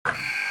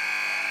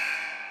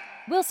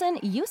Wilson,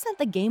 you sent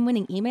the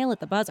game-winning email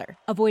at the buzzer,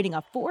 avoiding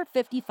a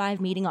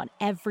 4:55 meeting on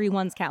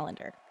everyone's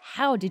calendar.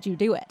 How did you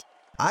do it?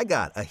 I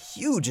got a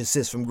huge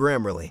assist from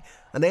Grammarly,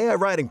 an AI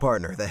writing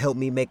partner that helped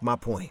me make my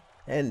point.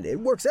 And it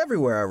works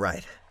everywhere I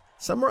write.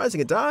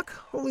 Summarizing a doc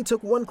only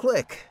took one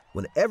click.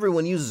 When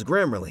everyone uses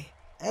Grammarly,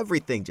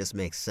 everything just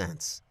makes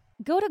sense.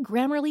 Go to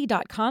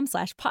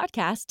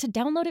Grammarly.com/podcast to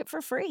download it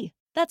for free.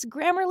 That's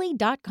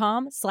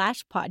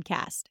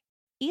Grammarly.com/podcast.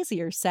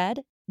 Easier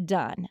said,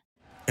 done.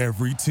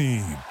 Every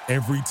team,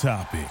 every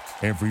topic,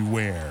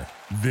 everywhere.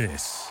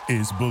 This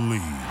is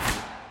Believe.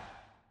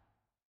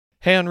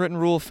 Hey, Unwritten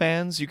Rule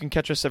fans, you can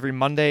catch us every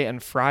Monday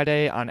and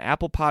Friday on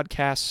Apple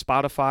Podcasts,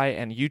 Spotify,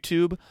 and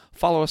YouTube.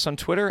 Follow us on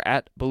Twitter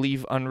at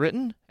Believe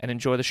Unwritten and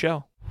enjoy the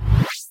show.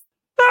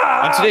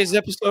 On today's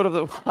episode of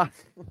the...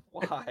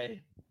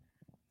 Why?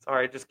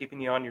 Sorry, just keeping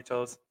you on your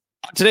toes.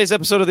 On today's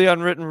episode of the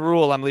Unwritten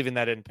Rule, I'm leaving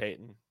that in,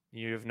 Peyton.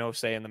 You have no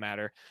say in the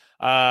matter.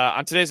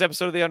 On today's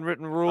episode of the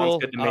Unwritten Rule,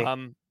 good to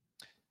me.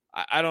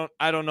 I don't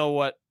know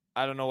what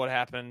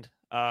happened.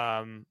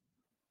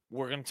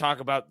 We're going to talk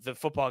about the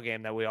football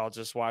game that we all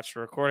just watched.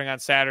 We're recording on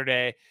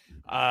Saturday.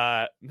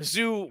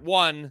 Mizzou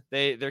won.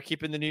 They're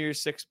keeping the New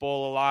Year's 6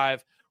 Bowl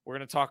alive. We're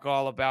going to talk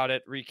all about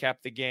it, recap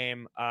the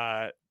game.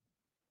 I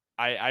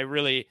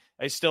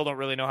still don't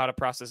really know how to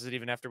process it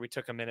even after we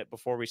took a minute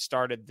before we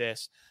started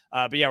this.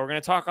 But yeah, we're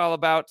going to talk all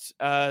about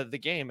the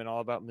game and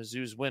all about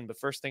Mizzou's win. But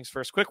first things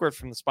first, quick word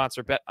from the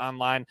sponsor, Bet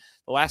Online.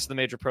 The last of the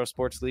major pro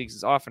sports leagues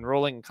is off and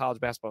rolling, and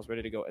college basketball is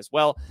ready to go as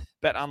well.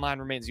 Bet Online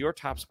remains your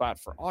top spot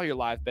for all your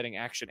live betting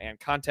action and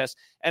contests.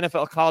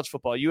 NFL, college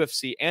football,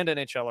 UFC, and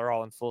NHL are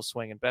all in full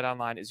swing, and Bet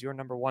Online is your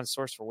number one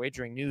source for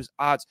wagering news,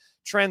 odds,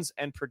 trends,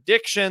 and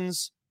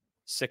predictions.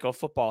 Sicko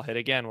football hit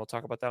again. We'll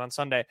talk about that on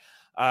Sunday.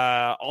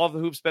 All of the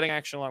hoops betting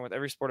action along with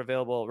every sport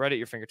available right at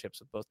your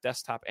fingertips with both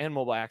desktop and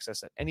mobile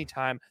access at any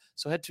time.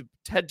 So head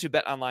to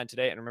Bet Online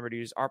today and remember to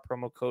use our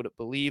promo code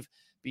BELIEVE,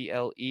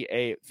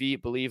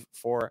 BLEAV, BELIEVE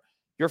for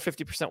your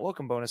 50%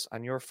 welcome bonus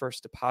on your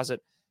first deposit.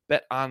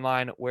 Bet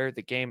Online, where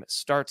the game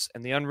starts,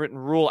 and the Unwritten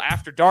Rule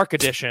After Dark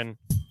edition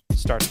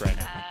starts right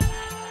now.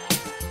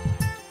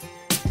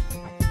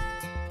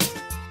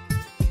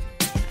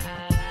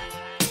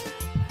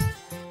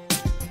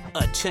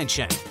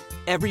 Attention.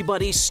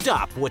 Everybody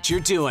stop what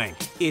you're doing.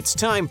 It's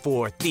time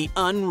for The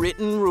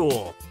Unwritten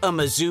Rule, a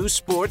Mizzou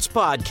sports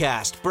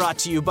podcast brought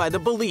to you by the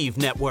Believe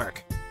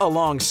Network,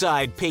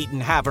 alongside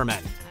Peyton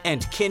Haverman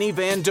and Kenny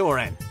Van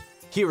Doren.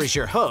 Here is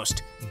your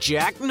host,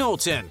 Jack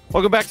Knowlton.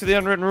 Welcome back to The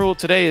Unwritten Rule.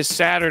 Today is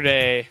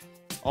Saturday,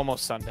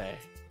 almost Sunday,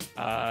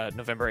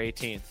 November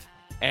 18th.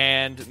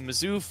 And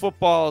Mizzou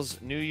football's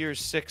New Year's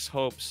 6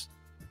 hopes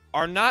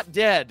are not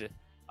dead.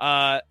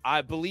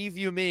 I believe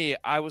you me,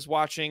 I was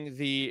watching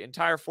the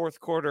entire fourth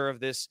quarter of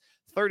this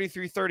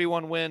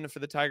 33-31 win for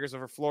the Tigers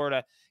over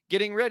Florida,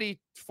 getting ready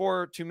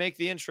to make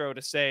the intro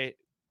to say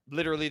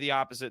literally the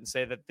opposite and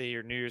say that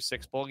the New Year's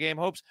 6 bowl game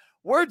hopes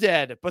were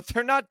dead, but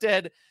they're not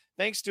dead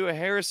thanks to a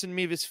Harrison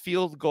Mevis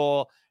field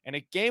goal and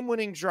a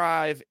game-winning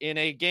drive in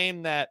a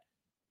game that,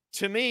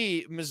 to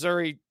me,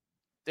 Missouri,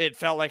 it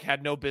felt like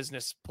had no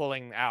business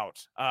pulling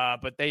out,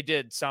 but they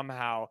did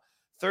somehow.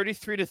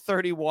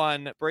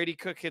 33-31. Brady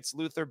Cook hits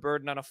Luther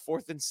Burden on a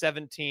 4th and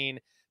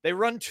 17. They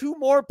run two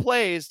more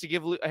plays to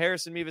give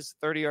Harrison Mevis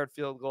a 30-yard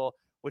field goal,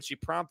 which he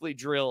promptly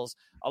drills.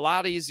 A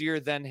lot easier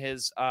than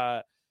his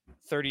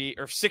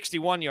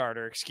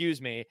 61-yarder,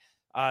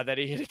 that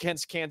he hit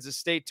against Kansas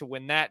State to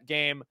win that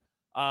game.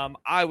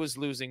 I was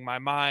losing my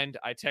mind.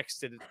 I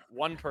texted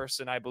one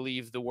person, I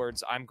believe, the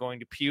words, "I'm going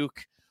to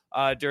puke,"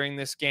 during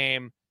this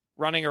game,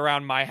 running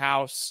around my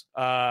house,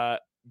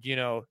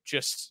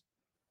 just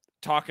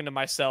talking to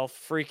myself,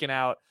 freaking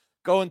out,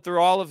 going through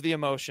all of the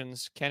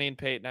emotions. Kenny and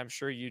Peyton, I'm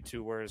sure you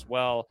two were as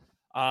well.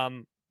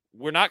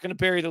 We're not going to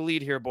bury the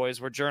lead here, boys.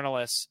 We're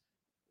journalists.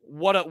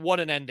 What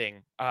an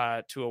ending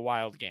to a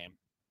wild game.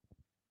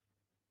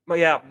 But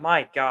yeah,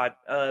 my God,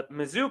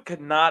 Mizzou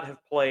could not have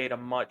played a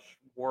much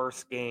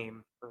worse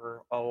game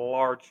for a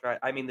large stretch.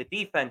 I mean, the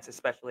defense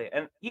especially,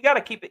 and you got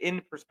to keep it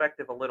in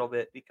perspective a little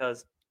bit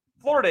because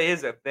Florida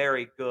is a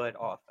very good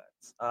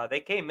offense.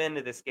 They came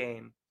into this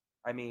game,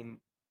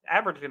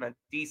 averaging a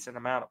decent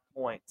amount of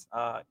points.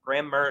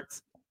 Graham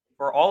Mertz,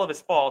 for all of his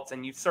faults,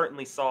 and you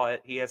certainly saw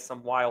it, he has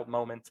some wild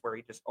moments where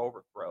he just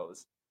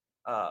overthrows.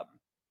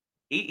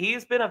 He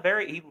has been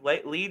he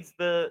leads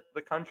the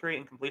country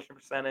in completion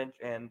percentage,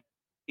 and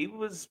he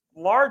was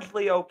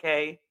largely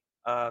okay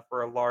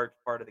for a large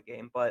part of the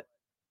game. But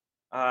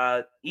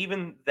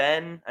even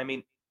then,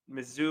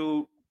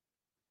 Mizzou,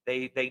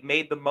 they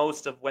made the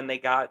most of when they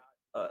got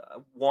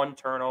one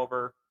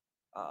turnover,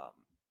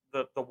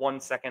 the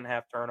 1 second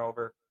half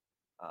turnover.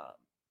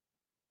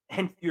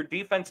 And your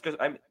defense just,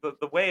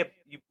 the way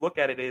you look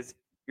at it is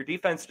your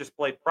defense just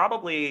played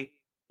probably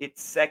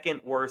its second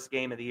worst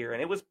game of the year.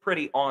 And it was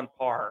pretty on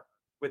par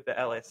with the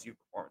LSU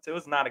performance. It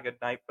was not a good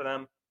night for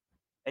them.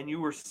 And you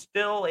were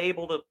still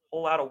able to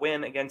pull out a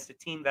win against a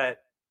team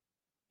that,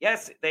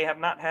 yes, they have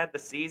not had the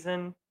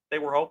season they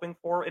were hoping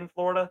for in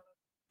Florida.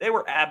 they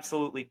were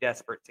absolutely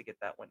desperate to get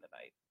that win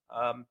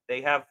tonight.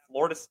 They have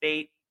Florida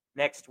State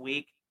next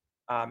week,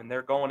 and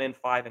they're going in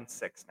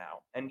 5-6 now.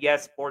 And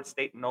yes, Florida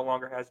State no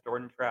longer has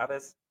Jordan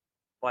Travis,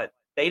 but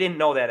they didn't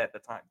know that at the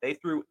time. They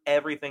threw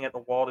everything at the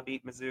wall to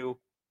beat Mizzou,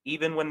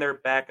 even when their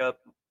backup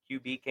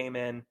QB came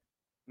in,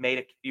 made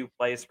a few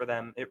plays for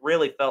them. It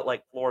really felt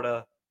like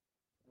Florida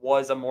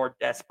was a more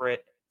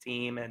desperate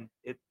team, and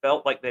it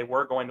felt like they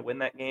were going to win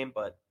that game.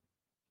 But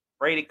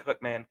Brady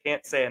Cook, man,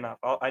 can't say enough.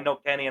 I know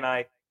Kenny and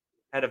I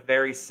had a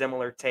very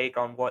similar take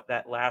on what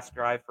that last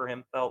drive for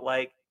him felt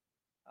like.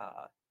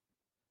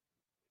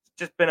 It's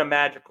just been a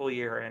magical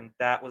year, and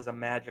that was a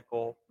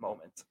magical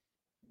moment.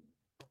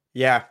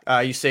 Yeah,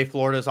 you say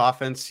Florida's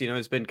offense,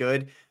 has been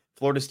good.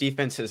 Florida's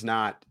defense has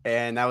not,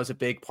 and that was a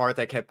big part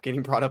that kept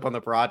getting brought up on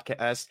the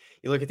broadcast.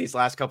 You look at these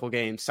last couple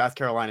games: South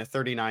Carolina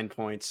 39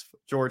 points,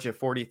 Georgia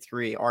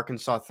 43,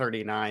 Arkansas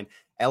 39,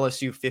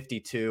 LSU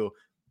 52.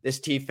 This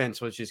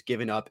defense was just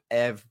giving up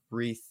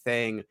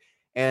everything,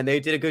 and they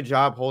did a good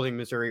job holding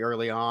Missouri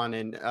early on,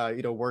 and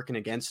working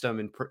against them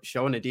and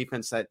showing a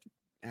defense that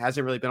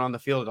hasn't really been on the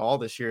field at all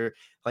this year,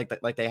 like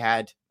they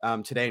had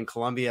today in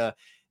Columbia.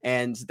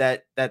 And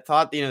that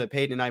thought, that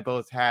Peyton and I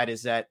both had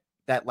is that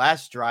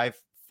last drive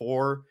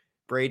for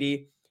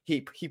Brady,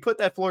 he put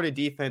that Florida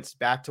defense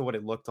back to what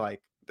it looked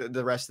like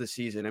the rest of the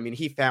season. I mean,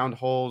 he found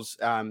holes.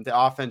 The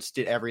offense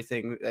did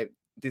everything.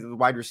 The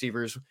wide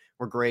receivers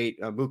were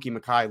great. Mookie,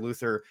 Mackay,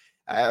 Luther,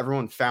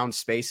 everyone found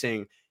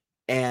spacing.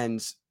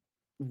 And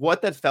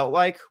what that felt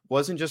like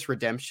wasn't just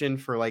redemption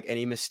for like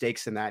any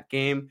mistakes in that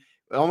game.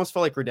 It almost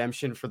felt like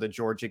redemption for the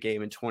Georgia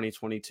game in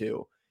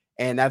 2022.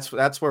 And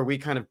that's where we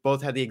kind of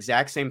both had the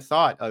exact same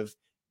thought of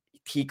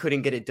he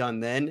couldn't get it done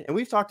then. And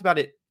we've talked about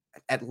it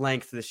at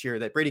length this year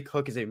that Brady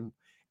Cook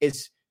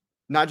is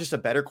not just a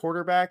better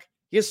quarterback.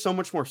 He has so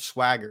much more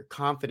swagger,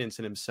 confidence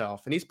in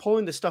himself, and he's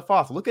pulling this stuff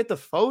off. Look at the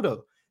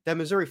photo that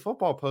Missouri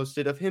Football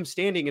posted of him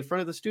standing in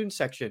front of the student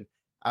section.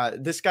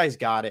 This guy's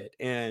got it.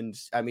 And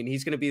I mean,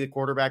 he's going to be the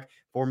quarterback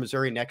for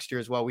Missouri next year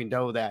as well. We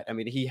know that. I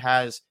mean, he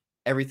has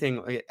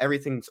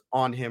everything's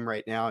on him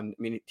right now. And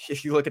I mean,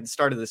 if you look at the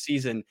start of the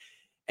season,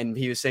 and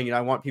he was saying,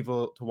 I want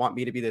people to want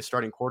me to be the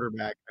starting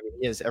quarterback. I mean,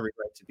 he has every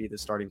right to be the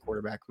starting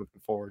quarterback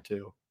moving forward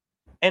too.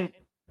 And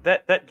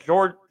the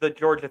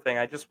Georgia thing,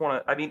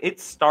 it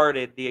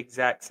started the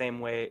exact same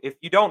way. If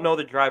you don't know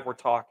the drive we're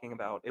talking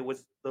about, it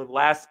was the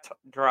last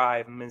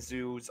drive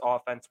Mizzou's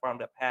offense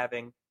wound up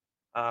having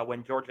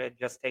when Georgia had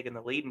just taken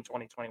the lead in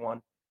 2021.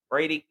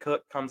 Brady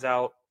Cook comes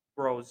out,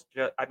 throws,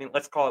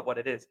 let's call it what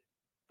it is.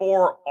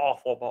 4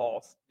 awful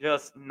balls,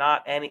 just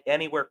not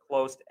anywhere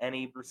close to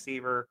any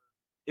receiver.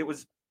 It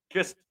was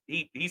just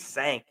he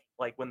sank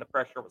like when the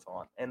pressure was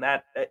on, and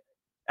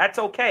that's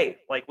okay.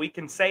 Like we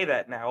can say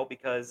that now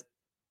because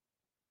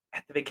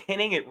at the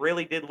beginning it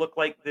really did look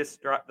like this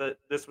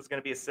was going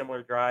to be a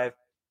similar drive.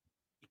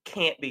 You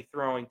can't be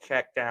throwing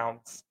check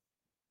downs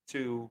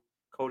to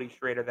Cody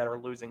Schrader that are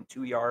losing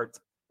 2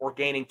 yards or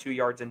gaining 2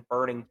 yards and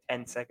burning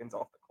 10 seconds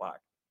off the clock.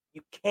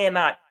 You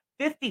cannot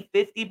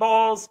 50-50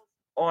 balls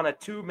on a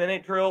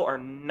 2-minute drill are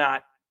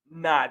not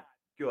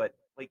good.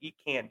 Like you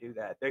can't do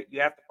that.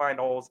 You have to find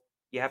holes.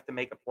 You have to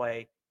make a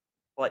play.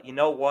 But you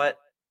know what?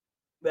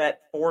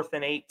 That 4th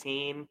and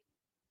 18,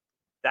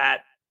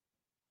 that's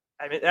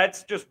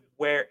just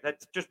where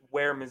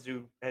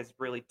Mizzou has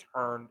really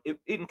turned. It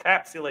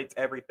encapsulates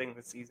everything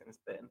the season has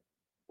been.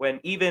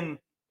 When even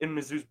in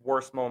Mizzou's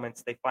worst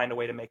moments, they find a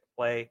way to make a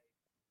play.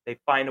 They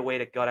find a way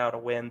to gut out a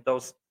win.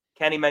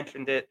 Kenny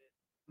mentioned it.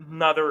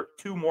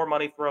 2 more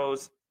money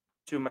throws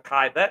to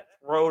Mackay. That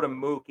throw to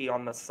Mookie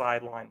on the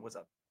sideline was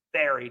a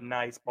very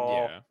nice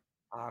ball.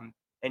 Yeah.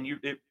 And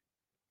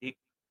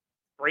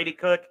Brady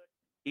Cook,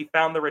 he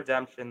found the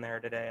redemption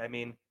there today. I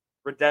mean,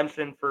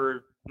 redemption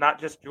for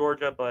not just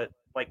Georgia, but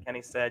like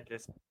Kenny said,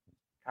 just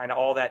kind of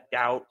all that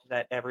doubt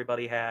that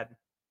everybody had,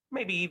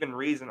 maybe even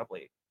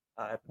reasonably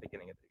at the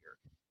beginning of the year.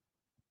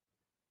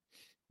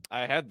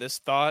 I had this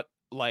thought,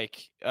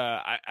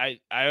 I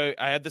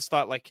had this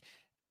thought,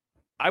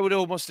 I would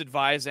almost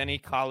advise any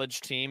college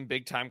team,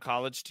 big time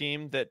college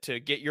team, that to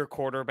get your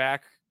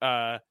quarterback,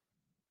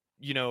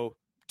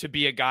 to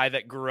be a guy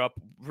that grew up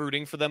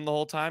rooting for them the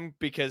whole time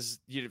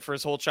for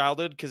his whole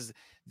childhood, because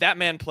that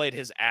man played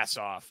his ass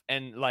off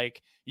and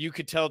you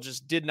could tell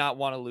just did not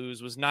want to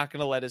lose, was not going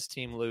to let his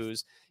team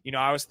lose.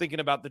 I was thinking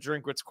about the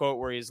Drinkwitz quote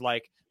where he's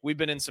like, we've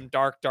been in some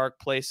dark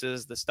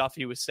places, the stuff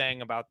he was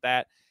saying about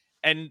that.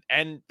 And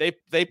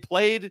they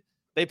played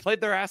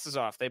their asses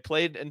off. They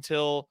played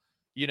until,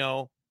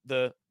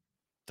 the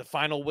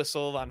final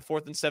whistle on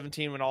 4th and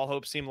 17 when all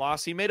hope seemed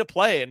lost. He made a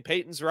play, and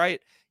Peyton's right.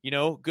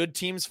 Good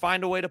teams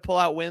find a way to pull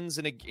out wins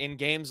in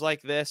games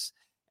like this.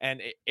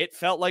 And it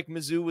felt like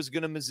Mizzou was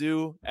going to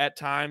Mizzou at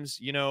times.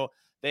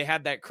 They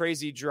had that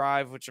crazy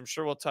drive, which I'm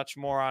sure we'll touch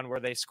more on, where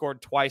they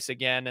scored twice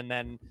again.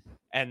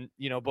 And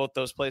both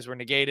those plays were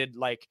negated.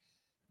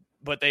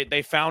 But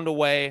they found a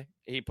way.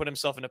 He put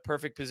himself in a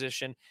perfect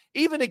position.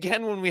 Even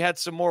again, when we had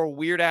some more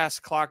weird ass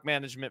clock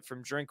management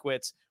from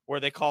Drinkwitz, where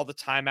they called the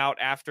timeout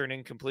after an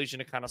incompletion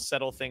to kind of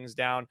settle things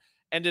down.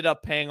 ended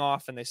up paying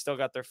off, and they still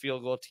got their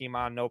field goal team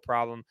on, no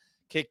problem.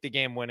 Kicked the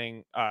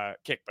game-winning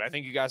kick. But I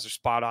think you guys are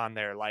spot on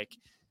there. Like,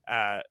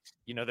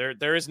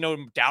 there is no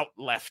doubt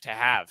left to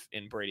have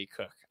in Brady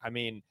Cook. I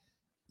mean,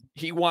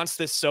 he wants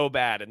this so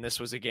bad, and this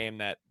was a game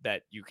that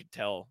you could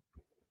tell,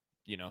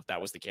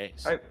 that was the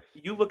case.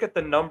 You look at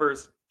the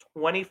numbers,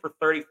 20 for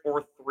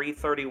 34,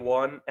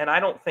 331, and I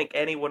don't think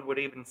anyone would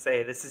even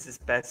say this is his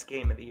best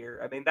game of the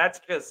year. I mean, that's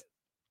just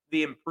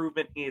the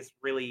improvement he has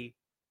really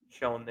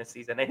shown this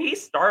season. And he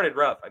started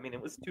rough. I mean,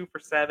 it was 2 for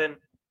 7.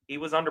 He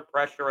was under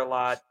pressure a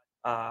lot,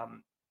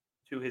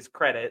 to his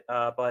credit.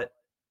 But,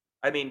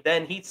 I mean,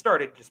 then he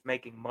started just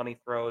making money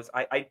throws.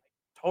 I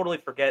totally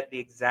forget the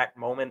exact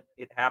moment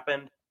it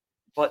happened,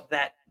 but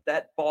that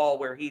ball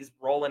where he's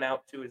rolling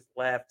out to his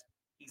left,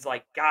 he's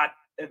like got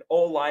an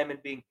old lineman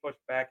being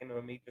pushed back into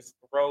him. He just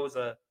throws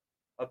a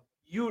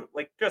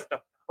just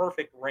a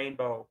perfect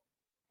rainbow,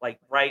 like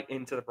right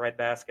into the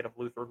breadbasket of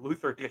Luther.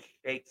 Luther just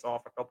shakes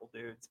off a couple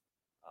dudes.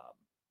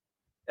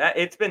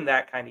 It's been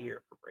that kind of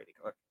year for Brady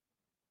Cook.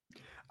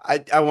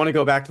 I want to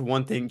go back to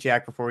one thing,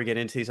 Jack, before we get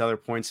into these other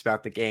points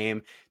about the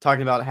game.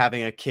 Talking about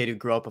having a kid who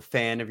grew up a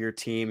fan of your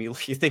team. You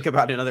think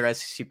about another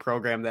SEC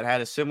program that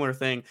had a similar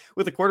thing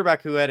with a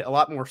quarterback who had a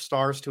lot more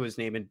stars to his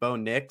name in Bo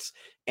Nix,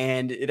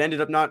 and it ended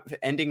up not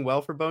ending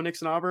well for Bo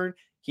Nix in Auburn.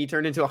 He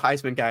turned into a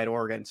Heisman guy at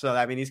Oregon. So,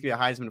 I mean, he's going to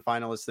be a Heisman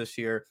finalist this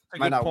year.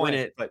 Might not win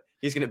it, but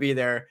he's going to be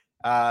there.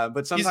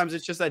 But sometimes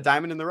it's just that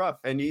diamond in the rough.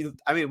 And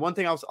one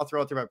thing I'll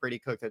throw out there about Brady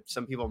Cook that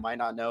some people might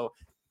not know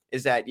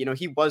is that,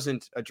 he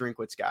wasn't a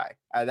Drinkwitz guy.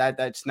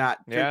 That's not,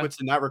 Drinkwitz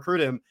did not recruit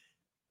him.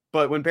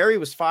 But when Barry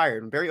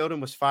Odom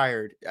was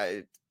fired,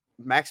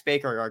 Max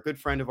Baker, our good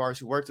friend of ours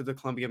who worked at the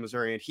Columbia,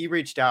 Missouri, and he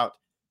reached out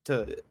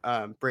to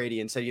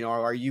Brady and said,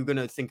 are you going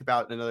to think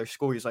about another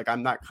school? He's like,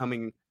 I'm not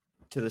coming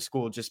to the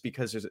school just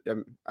because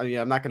I'm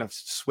not going to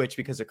switch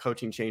because of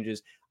coaching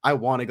changes. I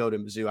want to go to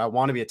Mizzou. I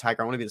want to be a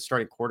Tiger. I want to be the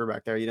starting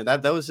quarterback there.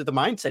 That was the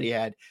mindset he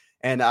had.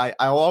 And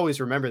I'll always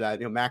remember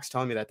that, Max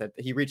telling me that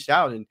he reached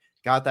out and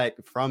got that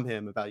from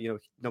him about,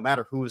 no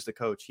matter who was the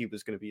coach, he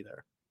was going to be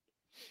there.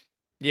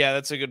 Yeah,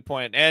 that's a good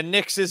point. And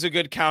Nix is a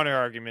good counter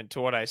argument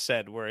to what I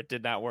said, where it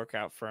did not work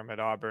out for him at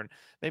Auburn.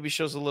 Maybe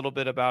shows a little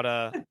bit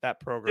about that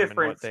program and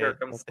what they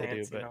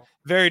do, but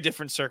very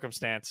different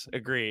circumstance.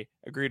 Agree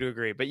to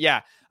agree. But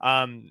yeah,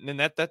 and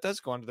that does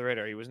go under the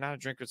radar. He was not a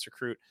Drinkwitz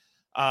recruit,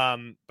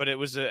 but it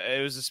was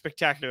a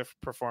spectacular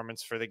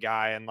performance for the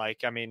guy. And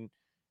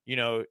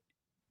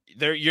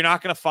you're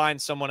not going to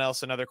find someone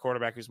else, another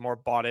quarterback who's more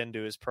bought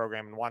into his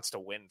program and wants to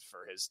win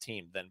for his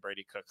team than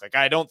Brady Cook. Like,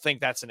 I don't think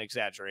that's an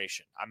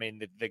exaggeration. I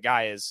mean, the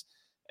guy is,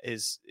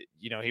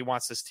 he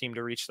wants this team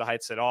to reach the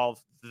heights that all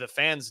the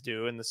fans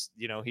do. And this,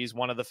 he's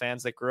one of the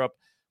fans that grew up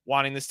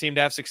wanting this team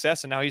to have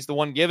success. And now he's the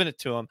one giving it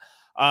to him.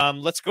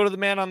 Let's go to the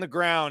man on the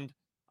ground,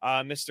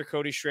 Mr.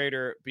 Cody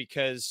Schrader,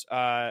 because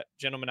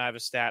gentlemen, I have a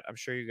stat. I'm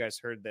sure you guys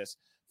heard this.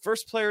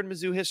 First player in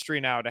Mizzou history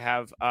now to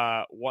have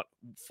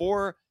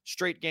 4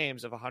 straight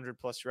games of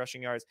 100-plus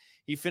rushing yards.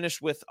 He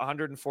finished with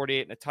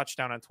 148 and a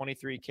touchdown on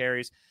 23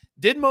 carries.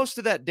 Did most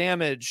of that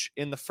damage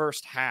in the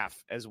first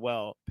half as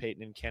well,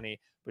 Peyton and Kenny.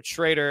 But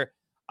Schrader,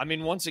 I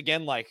mean, once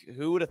again,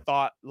 who would have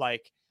thought,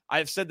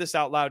 I've said this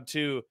out loud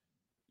too.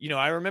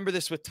 I remember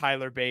this with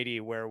Tyler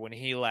Beatty, where when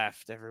he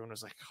left, everyone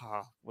was like,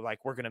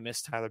 we're going to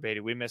miss Tyler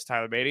Beatty. We miss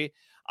Tyler Beatty.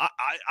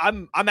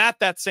 I'm at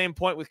that same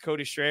point with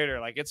Cody Schrader.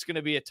 It's going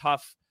to be a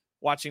tough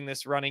watching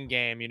this running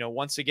game.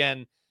 Once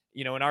again,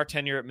 in our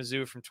tenure at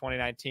Mizzou from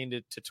 2019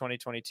 to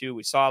 2022,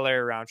 we saw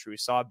Larry Roundtree, we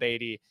saw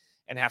Beatty,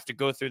 and have to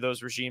go through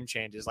those regime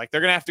changes.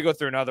 They're going to have to go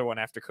through another one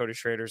after Cody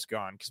Schrader's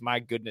gone, because my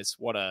goodness,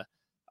 what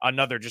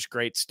another just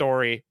great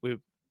story.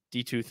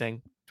 D2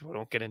 thing we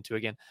won't get into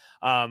again.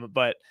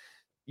 But,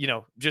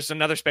 just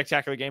another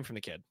spectacular game from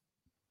the kid.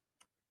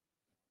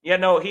 Yeah,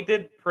 no, he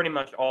did pretty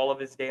much all of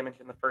his damage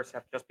in the first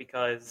half just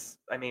because,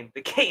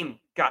 the game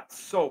got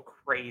so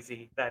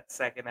crazy that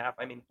second half.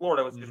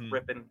 Florida was just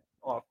ripping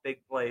off big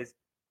plays.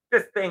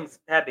 Just things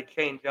had to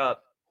change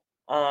up.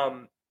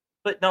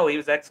 But no, he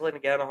was excellent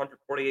again,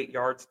 148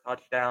 yards,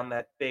 touchdown,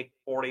 that big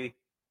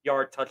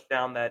 40-yard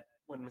touchdown that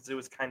when Mizzou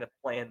was kind of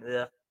playing,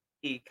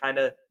 he kind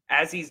of,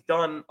 as he's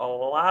done a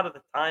lot of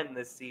the time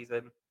this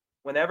season,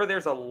 whenever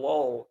there's a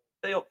lull,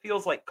 it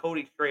feels like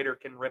Cody Schrader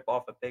can rip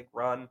off a big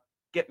run,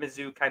 get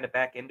Mizzou kind of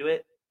back into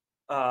it.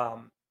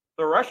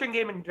 The rushing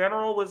game in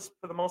general was,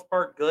 for the most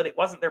part, good. It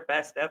wasn't their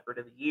best effort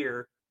of the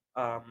year.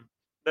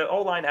 The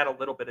O-line had a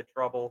little bit of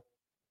trouble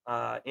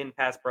in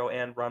pass pro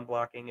and run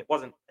blocking. It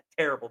wasn't a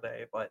terrible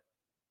day, but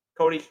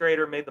Cody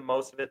Schrader made the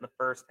most of it in the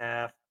first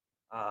half.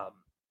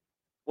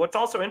 What's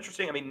also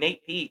interesting,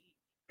 Nate Pete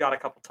got a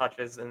couple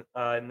touches in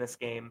this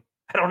game.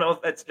 I don't know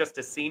if that's just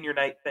a senior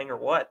night thing or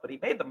what, but he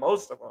made the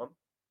most of them.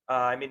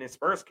 His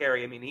first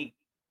carry,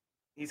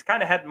 he's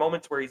kind of had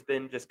moments where he's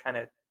been just kind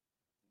of a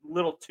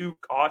little too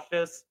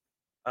cautious,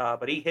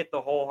 but he hit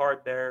the hole hard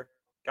there.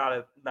 Got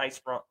a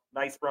nice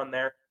run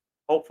there.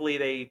 Hopefully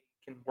they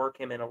can work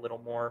him in a little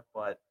more,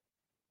 but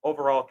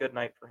overall, good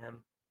night for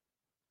him.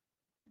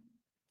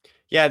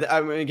 Yeah,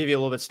 I'm going to give you a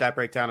little bit stat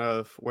breakdown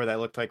of where that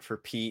looked like for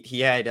Pete. He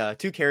had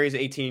 2 carries,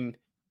 18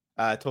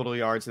 total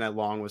yards, and that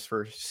long was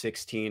for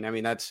 16. I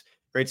mean, that's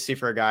great to see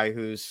for a guy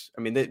who's,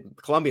 I mean,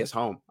 Columbia's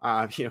home.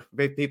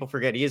 People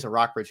forget he is a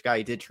Rockbridge guy.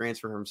 He did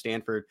transfer from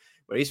Stanford,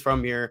 but he's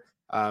from here.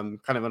 Kind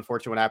of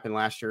unfortunate what happened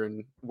last year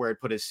and where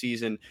it put his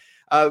season.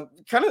 You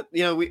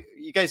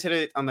guys hit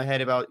it on the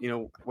head about,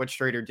 what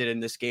Schrader did in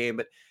this game,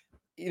 but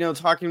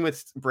talking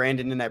with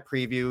Brandon in that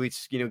preview,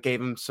 he gave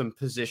him some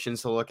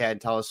positions to look at and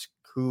tell us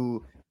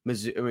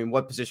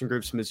what position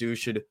groups Mizzou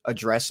should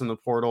address in the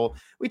portal.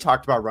 We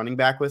talked about running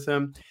back with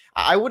him.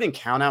 I wouldn't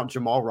count out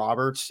Jamal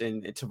Roberts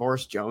and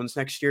Tavoris Jones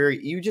next year.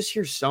 You just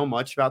hear so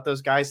much about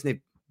those guys, and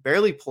they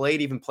barely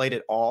played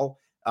at all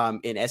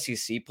in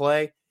SEC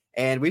play.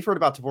 And we've heard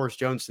about Tavoris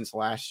Jones since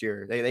last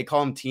year. They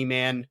call him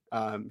T-Man.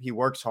 He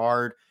works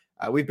hard.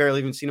 We've barely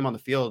even seen him on the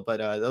field, but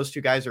those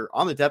two guys are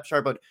on the depth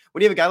chart. But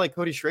when you have a guy like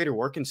Cody Schrader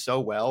working so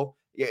well,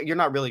 you're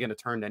not really going to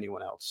turn to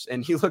anyone else.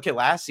 And you look at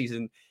last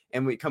season,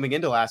 and coming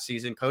into last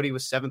season, Cody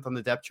was 7th on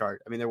the depth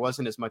chart. I mean, there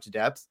wasn't as much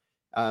depth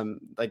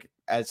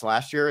as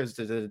last year.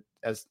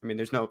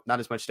 There's not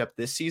as much depth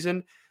this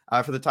season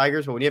for the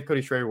Tigers. But when you have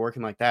Cody Schrader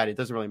working like that, it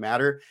doesn't really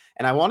matter.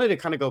 And I wanted to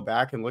kind of go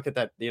back and look at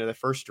that, the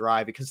first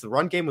drive, because the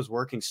run game was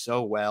working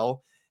so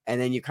well.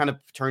 And then you kind of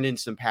turned in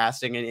some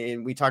passing,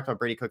 and we talked about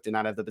Brady Cook did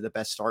not have the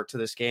best start to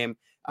this game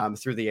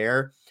through the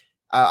air.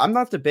 I'm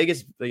not the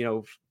biggest,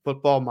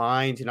 football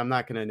mind, and I'm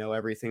not going to know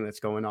everything that's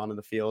going on in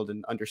the field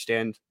and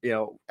understand,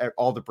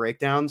 all the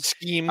breakdowns,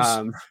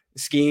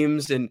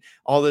 schemes and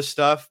all this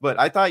stuff. But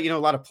I thought, a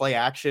lot of play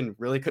action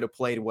really could have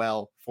played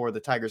well for the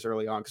Tigers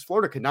early on, because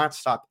Florida could not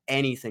stop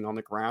anything on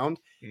the ground,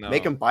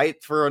 make them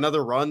bite for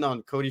another run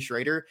on Cody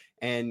Schrader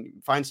and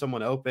find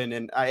someone open.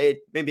 And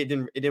it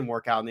didn't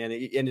work out in the end.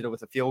 It ended up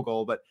with a field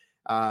goal, but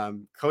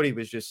Cody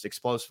was just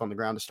explosive on the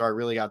ground to start,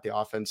 really got the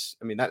offense.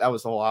 I mean, that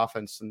was the whole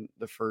offense in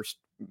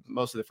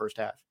most of the first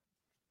half.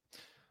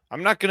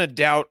 I'm not going to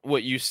doubt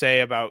what you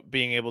say about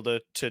being able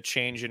to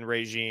change in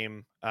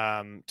regime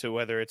to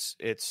whether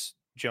it's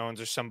Jones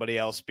or somebody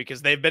else,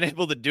 because they've been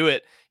able to do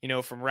it,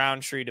 from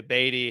Roundtree to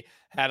Beatty,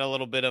 had a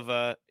little bit of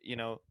a,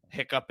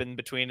 hiccup in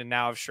between, and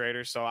now of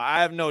Schrader. So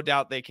I have no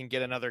doubt they can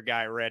get another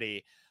guy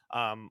ready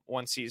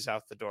once he's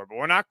out the door, but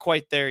we're not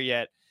quite there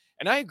yet.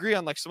 And I agree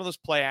on some of those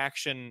play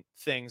action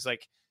things,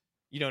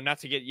 not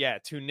to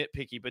get too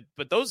nitpicky,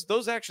 but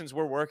those actions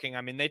were working.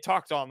 I mean, they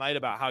talked all night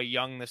about how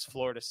young this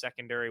Florida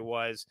secondary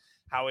was,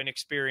 how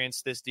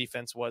inexperienced this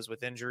defense was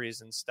with injuries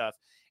and stuff.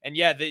 And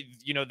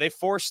they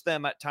forced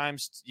them at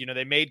times,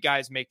 they made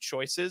guys make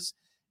choices.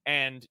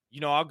 And,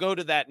 I'll go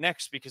to that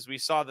next, because we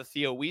saw the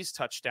Theo Wease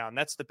touchdown.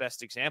 That's the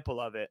best example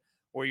of it,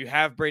 where you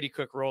have Brady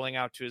Cook rolling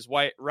out to his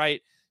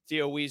right,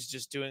 Theo Wease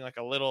just doing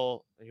a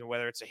little,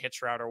 whether it's a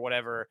hitch route or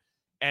whatever.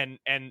 And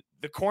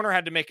the corner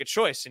had to make a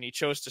choice, and he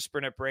chose to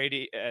sprint at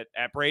Brady,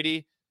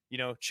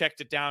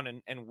 checked it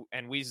down,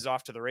 and Wease is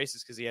off to the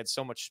races because he had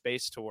so much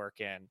space to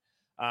work in.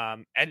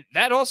 And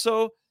that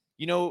also,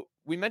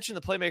 we mentioned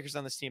the playmakers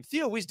on this team.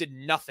 Theo Wease did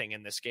nothing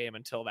in this game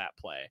until that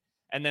play,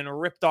 and then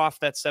ripped off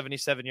that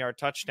 77-yard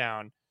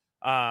touchdown.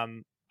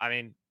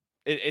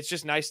 It's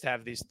just nice to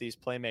have these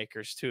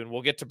playmakers too. And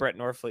we'll get to Brett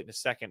Norfleet in a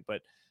second,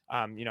 but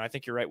I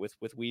think you're right with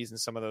Wease and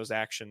some of those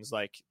actions.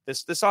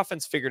 This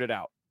offense figured it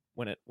out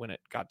when it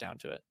got down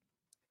to it.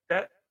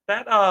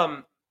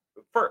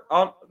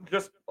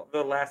 Just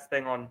the last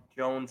thing on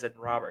Jones and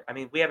Robert. I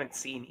mean, we haven't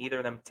seen either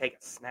of them take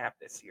a snap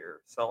this year,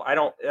 so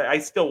I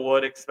still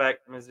would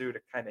expect Mizzou to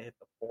kind of hit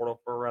the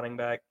portal for a running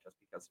back, just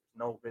because there's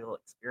no real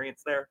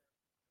experience there.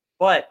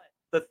 But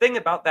the thing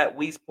about that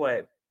Wease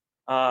play,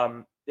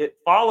 it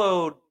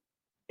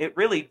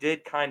really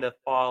did kind of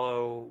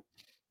follow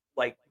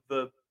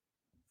the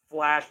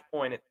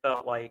flashpoint, it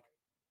felt like,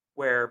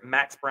 where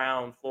Max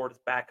Brown, Florida's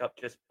backup,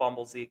 just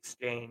fumbles the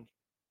exchange,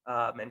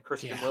 and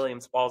Christian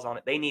Williams falls on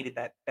it. They needed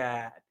that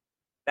bad.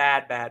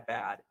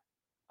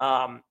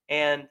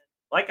 And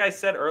like I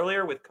said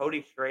earlier, with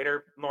Cody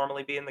Schrader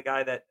normally being the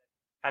guy that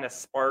kind of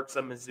sparks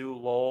a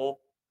Mizzou lull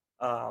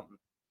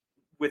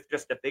with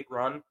just a big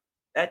run,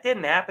 that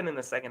didn't happen in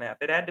the second half.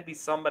 It had to be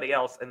somebody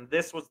else, and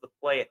this was the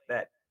play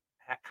that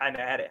kind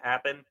of had it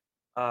happen.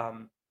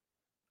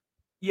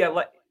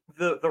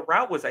 The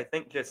route was, I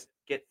think, just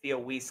get Theo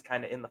Wease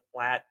kind of in the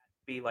flat,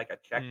 be like a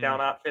check down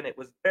option. It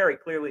was very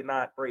clearly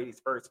not Brady's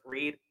first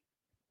read.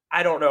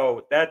 I don't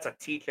know. That's a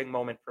teaching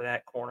moment for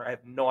that corner. I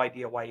have no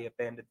idea why he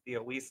abandoned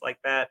Theo Wease like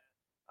that,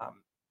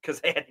 because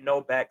they had no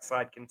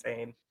backside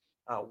contain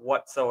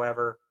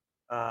whatsoever.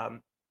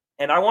 And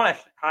I want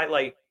to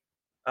highlight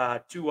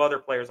two other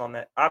players on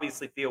that.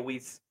 Obviously, Theo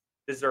Wease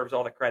deserves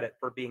all the credit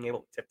for being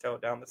able to tiptoe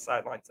down the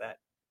sidelines.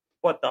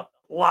 But the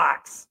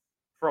blocks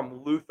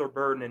from Luther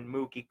Burden and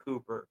Mookie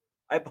Cooper.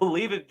 I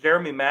believe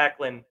Jeremy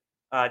Macklin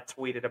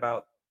tweeted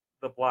about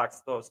the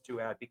blocks those two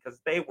had, because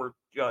they were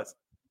just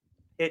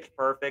pitch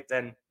perfect.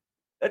 And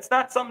that's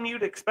not something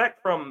you'd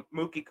expect from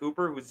Mookie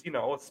Cooper, who's,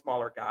 a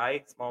smaller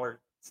guy, smaller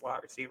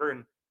slot receiver,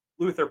 and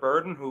Luther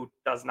Burden, who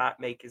does not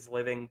make his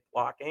living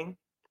blocking.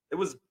 It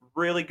was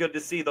really good to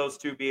see those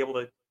two be able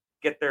to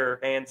get their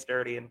hands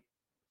dirty. And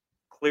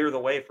clear the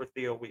way for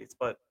Theo Wease.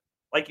 But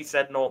like you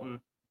said,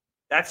 Knowlton,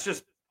 that's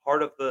just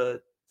part of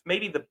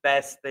maybe the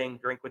best thing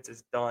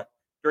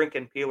Drink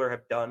and Peeler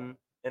have done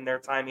in their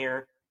time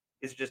here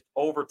is just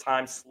over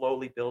time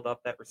slowly build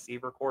up that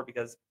receiver core,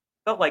 because it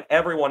felt like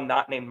everyone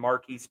not named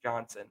Marquise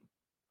Johnson,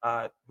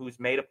 who's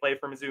made a play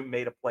for Mizzou,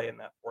 made a play in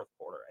that fourth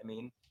quarter. I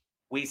mean,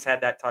 Wease had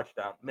that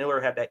touchdown.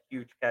 Miller had that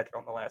huge catch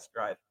on the last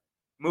drive.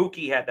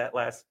 Mookie had that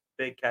last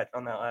big catch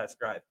on that last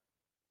drive.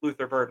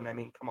 Luther Burden, I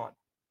mean, come on.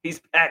 He's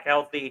back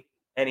healthy,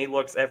 and he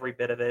looks every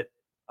bit of it.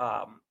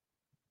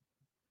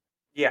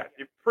 Yeah,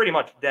 you're pretty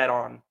much dead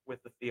on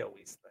with the Theo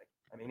Wease thing.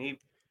 I mean, he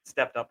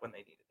stepped up when they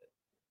needed it.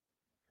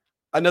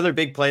 Another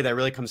big play that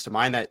really comes to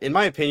mind that, in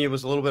my opinion,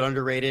 was a little bit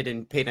underrated,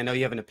 and Peyton, I know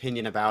you have an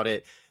opinion about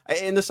it.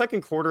 In the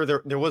second quarter,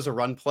 there was a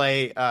run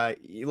play.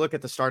 You look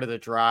at the start of the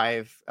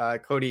drive,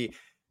 Cody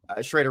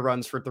Schrader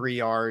runs for 3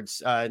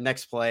 yards.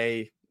 Next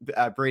play,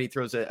 Brady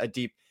throws a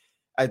deep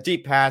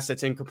pass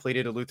that's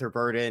incompleted to Luther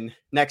Burden.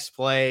 Next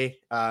play,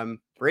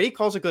 Brady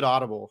calls a good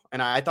audible,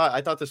 and I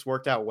thought this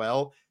worked out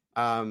well.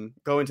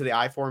 Go into the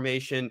I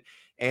formation,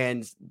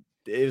 and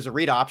it was a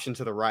read option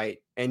to the right.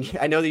 And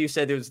I know that you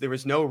said there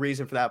was no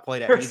reason for that play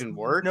to even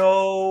work.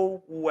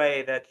 No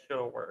way that should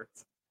have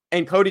worked.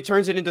 And Cody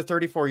turns it into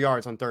 34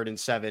 yards on 3rd and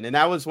 7. And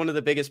that was one of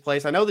the biggest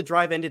plays. I know the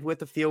drive ended with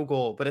the field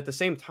goal, but at the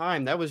same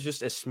time, that was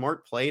just a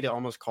smart play to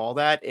almost call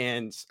that.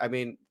 And I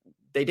mean,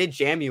 they did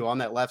jam you on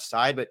that left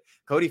side, but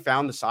Cody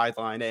found the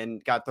sideline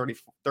and got 30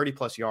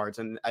 plus yards.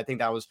 And I think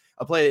that was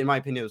a play that, in my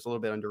opinion, was a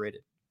little bit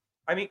underrated.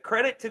 I mean,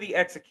 credit to the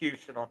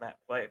execution on that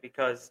play,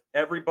 because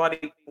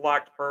everybody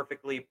blocked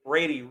perfectly.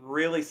 Brady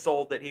really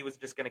sold that he was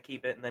just going to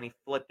keep it, and then he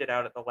flipped it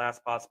out at the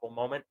last possible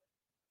moment.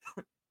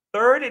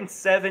 3rd and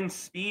 7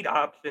 speed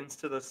options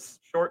to the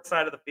short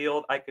side of the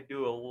field, I could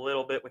do a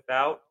little bit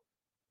without.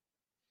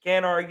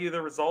 Can't argue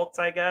the results,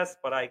 I guess,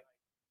 but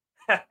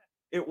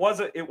it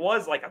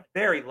was like a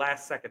very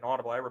last second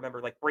audible. I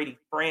remember like Brady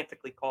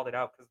frantically called it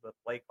out because the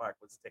play clock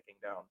was ticking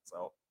down.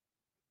 So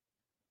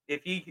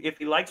if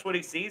he likes what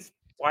he sees,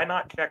 why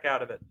not check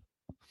out of it?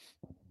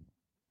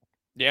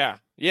 Yeah.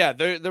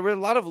 There were a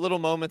lot of little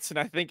moments, and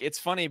I think it's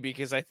funny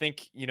because I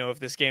think, if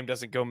this game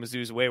doesn't go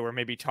Mizzou's way, we're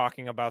maybe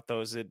talking about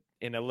those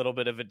in a little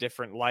bit of a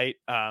different light.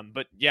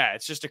 But yeah,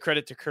 it's just a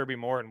credit to Kirby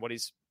Moore and what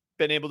he's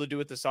been able to do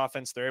with this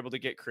offense. They're able to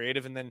get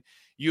creative, and then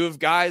you have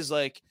guys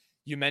like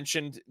you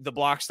mentioned the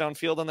blocks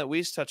downfield on that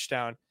Wease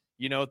touchdown.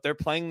 They're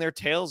playing their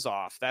tails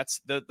off.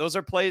 Those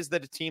are plays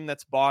that a team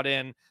that's bought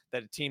in,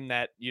 that a team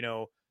that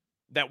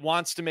that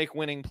wants to make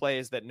winning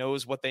plays, that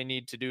knows what they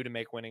need to do to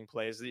make winning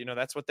plays.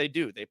 That's what they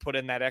do. They put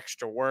in that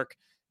extra work.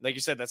 Like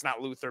you said, that's not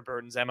Luther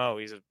Burden's MO.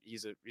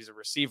 He's a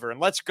receiver. And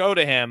let's go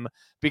to him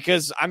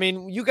because, I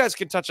mean, you guys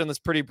can touch on this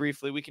pretty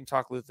briefly. We can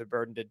talk Luther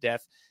Burden to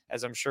death,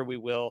 as I'm sure we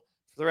will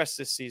for the rest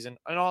of this season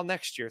and all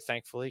next year,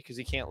 thankfully, because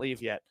he can't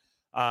leave yet.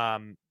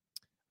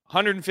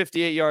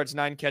 158 yards,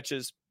 9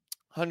 catches,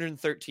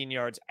 113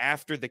 yards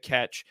after the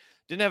catch.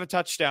 Didn't have a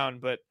touchdown,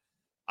 but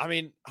I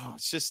mean,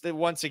 it's just that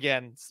once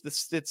again,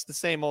 it's the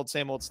same old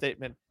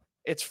statement.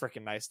 It's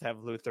freaking nice to have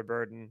Luther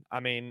Burden. I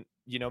mean,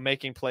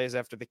 making plays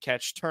after the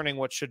catch, turning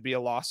what should be a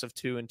loss of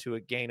 2 into a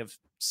gain of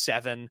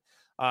 7.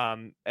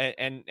 And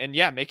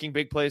yeah, making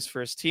big plays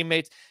for his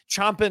teammates,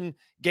 chomping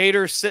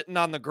Gators sitting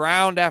on the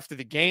ground after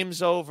the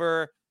game's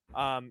over,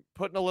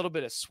 putting a little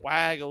bit of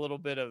swag, a little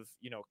bit of,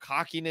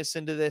 cockiness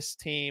into this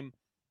team.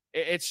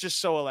 It's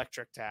just so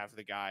electric to have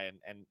the guy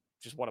and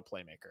just what a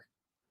playmaker.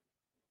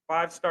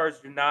 5 stars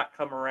do not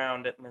come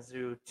around at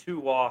Mizzou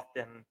too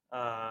often.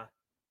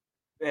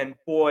 And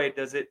boy,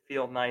 does it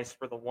feel nice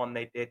for the one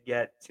they did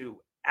get to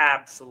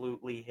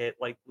absolutely hit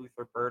like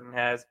Luther Burden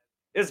has.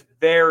 It's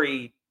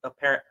very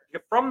apparent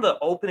from the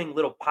opening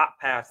little pop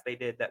pass they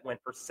did that went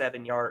for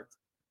 7 yards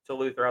to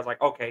Luther. I was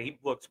like, okay, he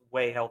looks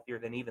way healthier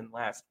than even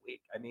last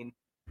week. I mean,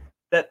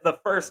 that the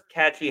first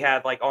catch he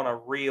had like on a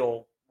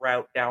real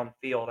route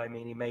downfield, I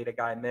mean, he made a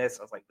guy miss.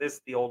 I was like, this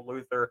is the old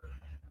Luther.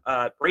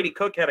 Brady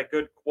Cook had a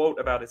good quote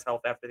about his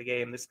health after the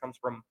game. This comes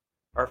from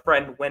our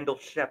friend Wendell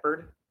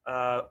Shepard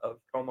of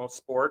Como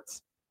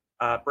Sports.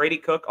 Brady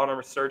Cook on a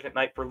resurgent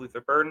night for Luther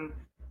Burden.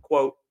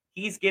 Quote,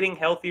 he's getting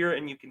healthier,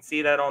 and you can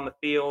see that on the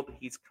field.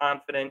 He's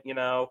confident,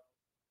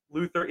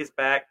 Luther is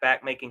back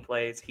making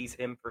plays. He's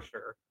him for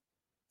sure.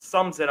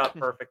 Sums it up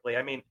perfectly.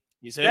 I mean,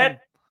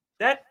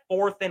 that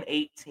 4th and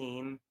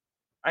 18,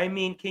 I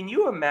mean, can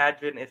you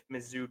imagine if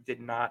Mizzou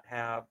did not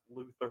have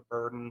Luther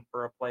Burden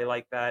for a play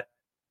like that?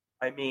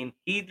 I mean,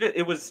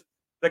 it was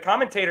the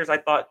commentators, I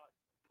thought,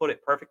 put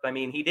it perfect. I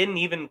mean, he didn't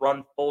even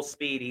run full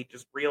speed. He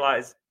just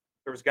realized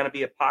there was going to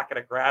be a pocket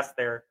of grass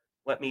there.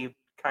 Let me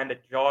kind of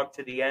jog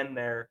to the end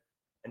there.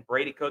 And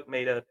Brady Cook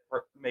made a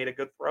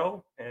good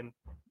throw, and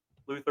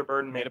Luther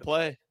Burden made a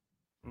play.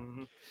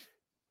 Mm-hmm.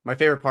 My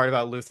favorite part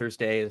about Luther's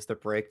day is the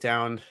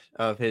breakdown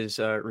of his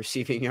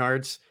receiving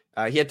yards.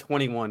 He had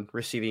 21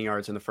 receiving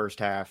yards in the first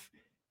half,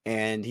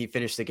 and he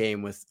finished the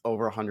game with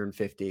over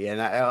 150.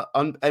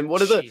 And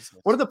one of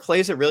the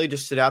plays that really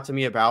just stood out to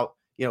me about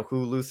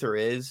who Luther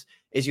is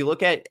you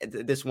look at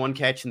this one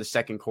catch in the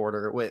second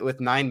quarter with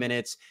 9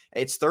 minutes.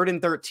 It's 3rd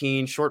and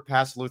 13, short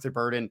pass to Luther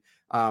Burden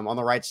on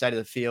the right side of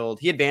the field.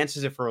 He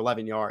advances it for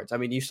 11 yards. I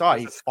mean, you saw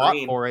it. He fought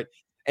for it.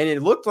 And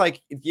it looked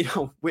like,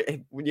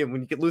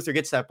 when Luther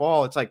gets that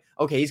ball, it's like,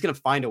 okay, he's going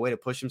to find a way to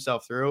push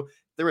himself through.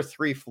 There were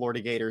 3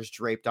 Florida Gators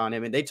draped on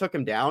him, and they took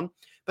him down.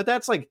 But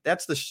that's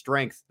the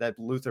strength that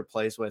Luther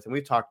plays with. And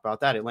we've talked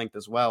about that at length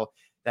as well,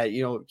 that,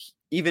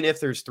 even if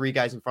there's 3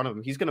 guys in front of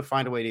him, he's going to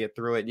find a way to get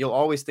through it. And you'll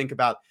always think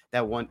about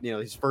that one,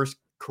 his first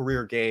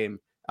career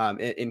game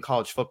in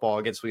college football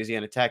against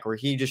Louisiana Tech, where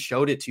he just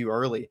showed it to you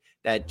early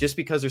that just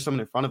because there's someone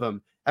in front of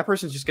him, that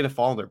person's just going to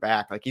fall on their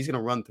back. Like, he's going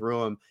to run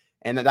through him.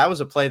 And that was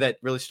a play that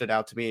really stood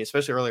out to me,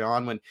 especially early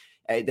on when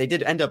they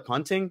did end up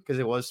punting because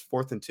it was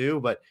 4th and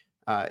 2, but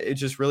it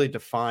just really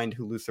defined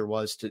who Luther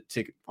was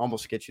to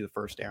almost get you the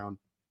first down.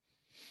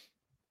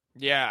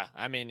 Yeah,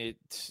 I mean,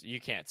 you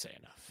can't say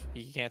enough.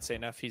 You can't say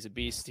enough. He's a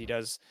beast. He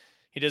does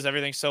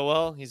everything so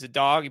well. He's a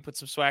dog. He puts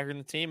some swagger in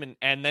the team,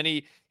 and then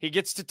he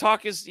gets to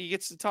talk his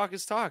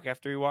talk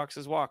after he walks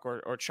his walk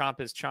or chomp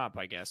his chomp,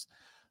 I guess.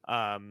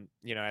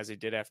 As he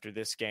did after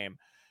this game.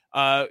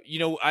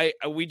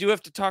 We do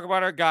have to talk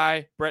about our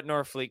guy, Brett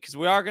Norfleet, because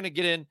we are going to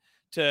get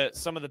into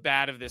some of the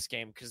bad of this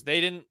game because they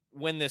didn't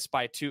win this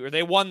by 2, or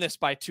they won this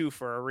by 2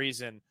 for a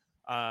reason.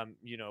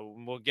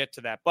 We'll get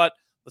to that, but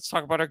let's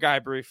talk about our guy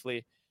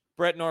briefly.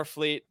 Brett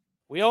Norfleet,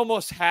 we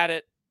almost had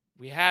it.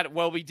 We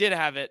did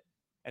have it,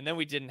 and then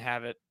we didn't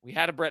have it. We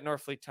had a Brett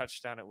Norfleet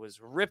touchdown. It was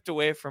ripped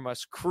away from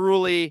us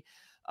cruelly.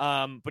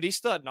 But he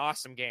still had an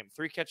awesome game.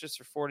 3 catches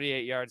for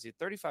 48 yards. He had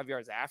 35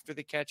 yards after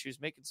the catch. He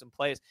was making some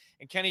plays.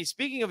 And Kenny,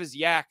 speaking of his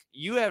yak,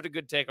 you have a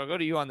good take. I'll go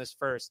to you on this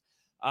first.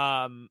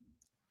 And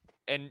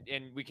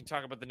we can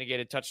talk about the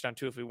negated touchdown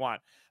too if we want.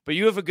 But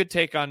you have a good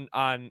take on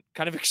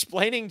kind of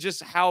explaining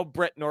just how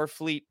Brett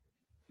Norfleet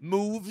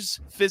moves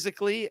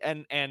physically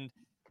and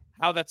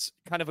how that's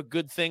kind of a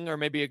good thing or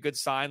maybe a good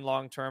sign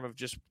long term of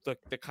just the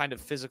kind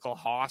of physical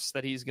hoss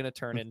that he's going to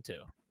turn into.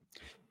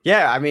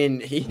 Yeah, I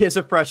mean, he is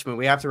a freshman.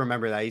 We have to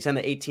remember that. He's in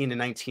the 18 to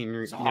 19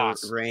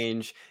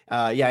 range.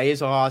 He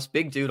is a hoss.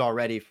 Big dude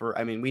already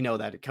we know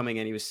that coming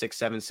in, he was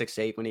 6'7",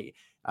 6'8" when he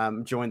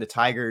joined the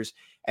Tigers.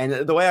 And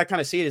the way I kind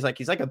of see it is like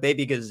he's like a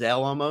baby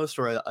gazelle almost,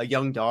 or a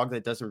young dog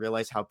that doesn't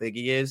realize how big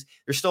he is.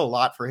 There's still a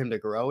lot for him to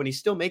grow, and he's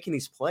still making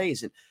these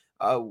plays. And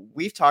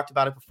we've talked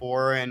about it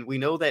before, and we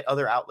know that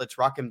other outlets,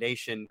 Rock'em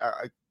Nation,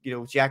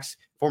 Jack's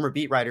former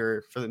beat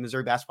writer for the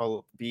Missouri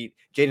basketball beat,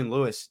 Jaden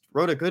Lewis,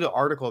 wrote a good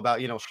article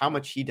about, how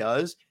much he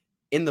does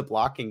in the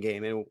blocking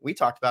game. And we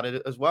talked about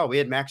it as well. We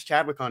had Max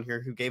Chadwick on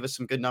here who gave us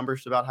some good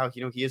numbers about how,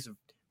 he is a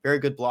very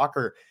good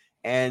blocker.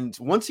 And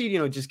once he,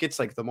 just gets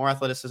like the more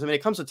athleticism, and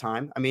it comes with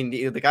time. I mean,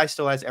 the guy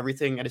still has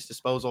everything at his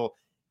disposal.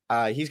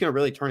 He's going to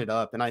really turn it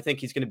up. And I think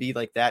he's going to be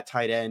like that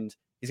tight end.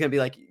 He's going to be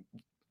like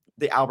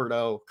the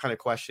Alberto kind of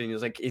question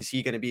is like, is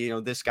he going to be,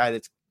 this guy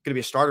that's going to be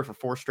a starter for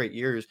 4 straight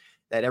years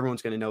that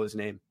everyone's going to know his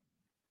name?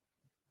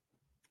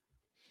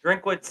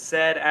 Drinkwitz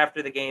said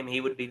after the game he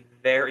would be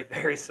very,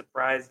 very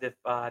surprised if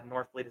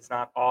Norfleet is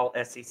not all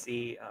SEC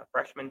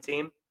freshman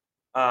team.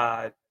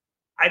 I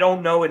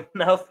don't know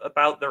enough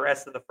about the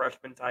rest of the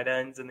freshman tight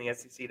ends in the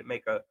SEC to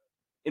make a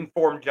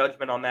informed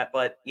judgment on that,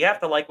 but you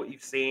have to like what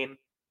you've seen.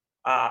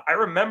 I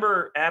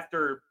remember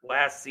after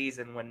last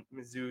season when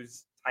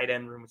Mizzou's tight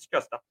end room was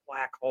just a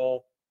black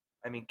hole.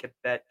 I mean,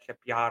 Kibet,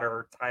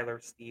 Kipyatar, Tyler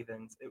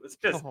Stevens. It was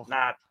just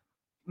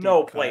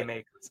no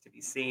playmakers to be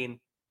seen.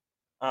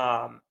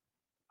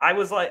 I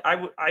was like,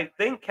 I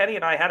think Kenny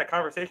and I had a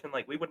conversation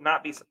like we would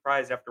not be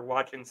surprised after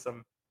watching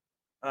some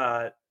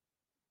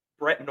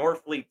Brett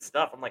Norfleet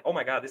stuff. I'm like, oh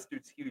my God, this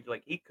dude's huge.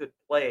 Like, he could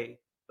play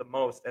the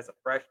most as a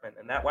freshman,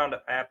 and that wound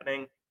up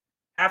happening.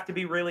 Have to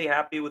be really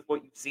happy with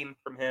what you've seen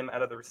from him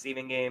out of the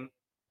receiving game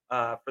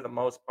for the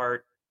most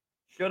part.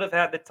 Should have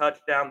had the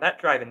touchdown. That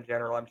drive in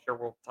general, I'm sure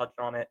we'll touch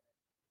on it.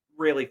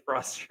 Really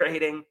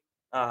frustrating.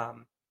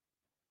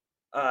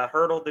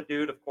 Hurdled the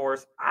dude, of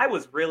course. I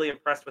was really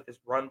impressed with his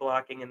run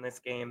blocking in this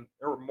game.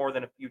 There were more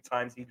than a few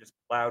times he just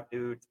plowed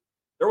dudes.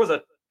 There was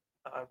a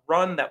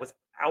run that was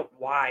out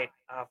wide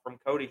from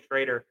Cody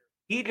Schrader.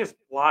 He just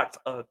blocked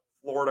a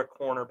Florida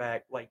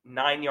cornerback like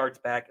 9 yards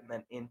back and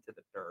then into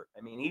the dirt.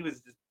 I mean, he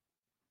was just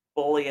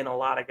bullying a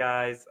lot of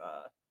guys.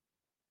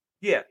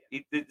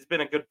 It's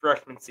been a good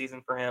freshman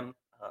season for him.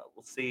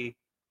 We'll see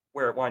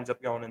where it winds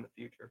up going in the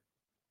future.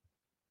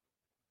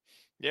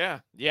 Yeah.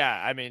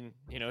 I mean,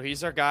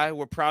 he's our guy.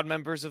 We're proud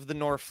members of the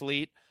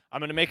Norfleet. I'm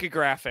going to make a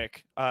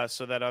graphic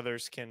so that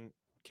others can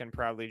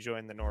proudly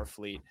join the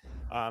Norfleet.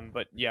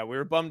 But yeah, we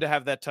were bummed to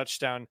have that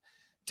touchdown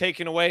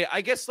taken away.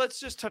 I guess let's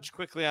just touch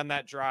quickly on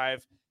that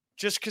drive,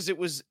 just because it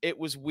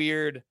was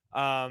weird.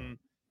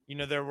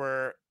 There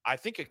were, I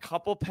think, a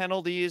couple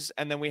penalties,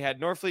 and then we had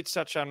Norfleet's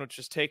touchdown, which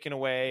was taken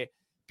away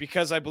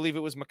because I believe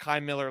it was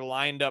Mekhi Miller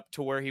lined up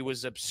to where he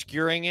was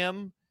obscuring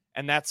him.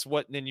 And that's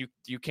what, then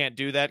you can't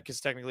do that because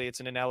technically it's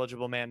an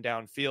ineligible man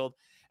downfield.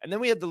 And then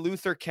we had the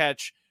Luther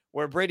catch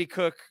where Brady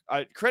Cook,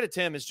 credit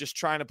to him, is just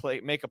trying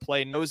to make a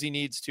play, knows he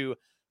needs to,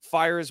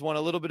 fires one,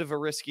 a little bit of a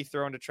risky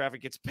throw into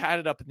traffic, gets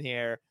patted up in the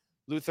air.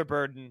 Luther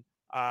Burden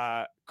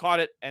caught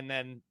it, and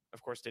then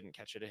of course didn't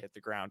catch it to hit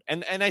the ground.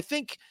 And I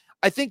think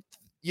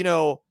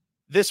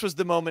this was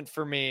the moment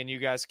for me, and you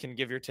guys can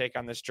give your take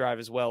on this drive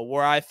as well,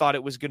 where I thought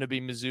it was going to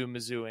be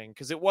Mizzouing,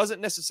 because it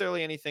wasn't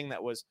necessarily anything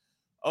that was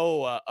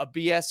a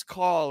BS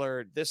call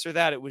or this or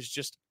that. It was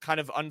just kind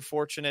of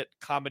unfortunate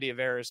comedy of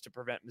errors to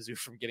prevent Mizzou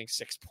from getting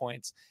 6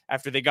 points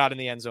after they got in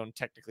the end zone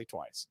technically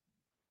twice.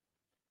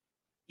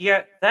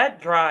 Yeah,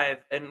 that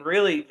drive and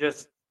really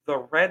just the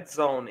red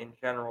zone in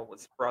general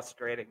was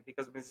frustrating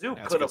because Mizzou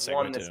could have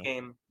won this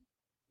game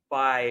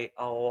by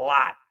a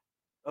lot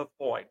of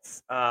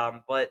points.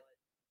 But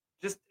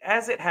just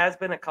as it has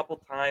been a couple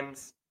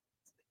times,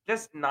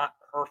 just not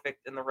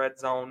perfect in the red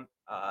zone.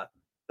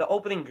 The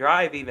opening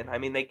drive even, I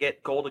mean, they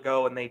get goal to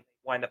go and they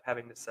wind up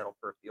having to settle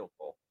for a field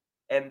goal.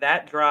 And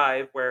that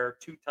drive where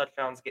 2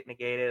 touchdowns get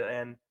negated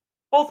and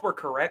both were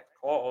correct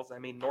calls. I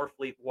mean,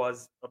 Norfleet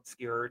was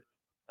obscured.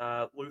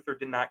 Luther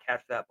did not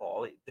catch that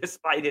ball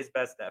despite his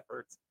best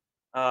efforts.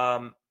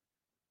 But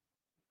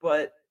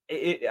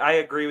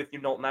I agree with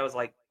you, Knowlton. I was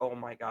like, oh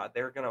my God,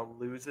 they're going to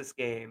lose this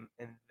game.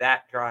 And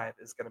that drive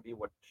is going to be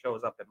what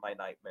shows up in my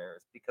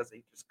nightmares because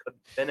they just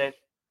couldn't finish.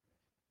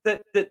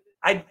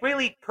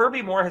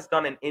 Kirby Moore has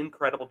done an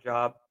incredible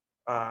job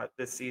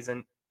this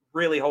season.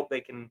 Really hope they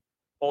can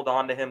hold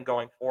on to him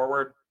going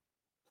forward.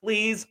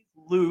 Please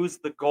lose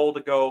the goal to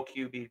go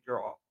QB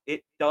draw.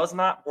 It does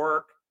not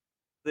work.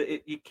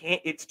 You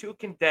can't. It's too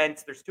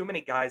condensed. There's too many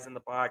guys in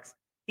the box.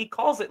 He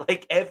calls it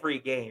like every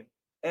game.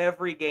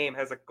 Every game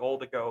has a goal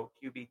to go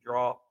QB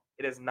draw.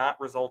 It has not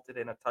resulted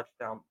in a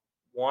touchdown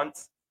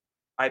once.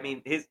 I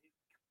mean, his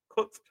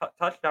Cook's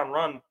touchdown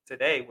run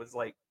today was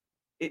like,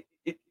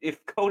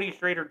 if Cody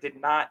Schrader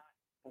did not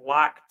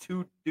block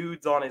 2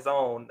 dudes on his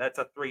own, that's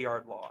a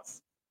 3-yard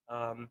loss.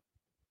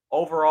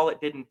 Overall,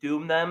 it didn't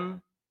doom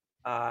them,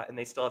 and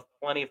they still have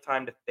plenty of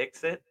time to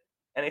fix it.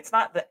 And it's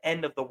not the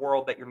end of the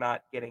world that you're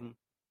not getting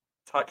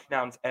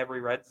touchdowns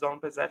every red zone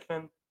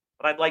possession,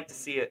 but I'd like to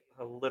see it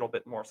a little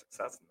bit more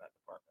success in that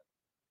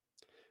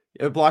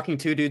department. Blocking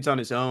 2 dudes on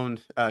his own,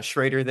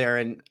 Schrader there,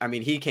 and I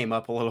mean he came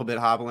up a little bit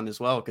hobbling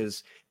as well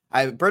because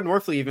Brett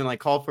Norfleet even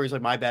like called for, he's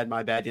like, my bad.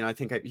 I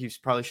think he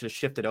probably should have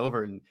shifted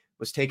over and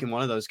was taking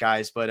one of those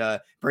guys,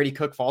 but Brady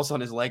Cook falls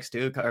on his legs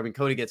too. I mean,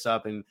 Cody gets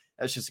up, and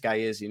that's just the guy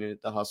he is, the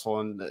hustle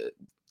and the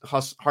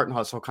heart and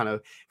hustle kind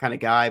of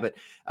guy. But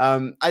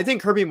I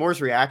think Kirby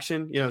Moore's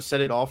reaction, said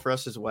it all for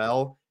us as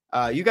well.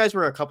 You guys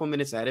were a couple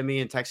minutes ahead of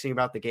me and texting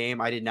about the game.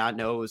 I did not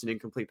know it was an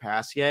incomplete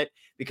pass yet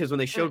because when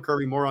they showed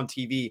Kirby Moore on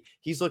TV,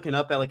 he's looking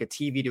up at like a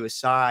TV to his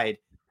side.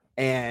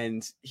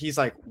 And he's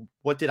like,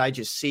 what did I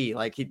just see?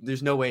 Like,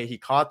 there's no way he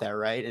caught that,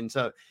 right? And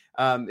so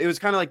it was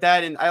kind of like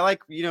that. And I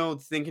like,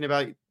 thinking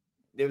about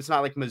it was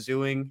not like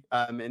Mizzouing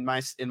in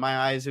my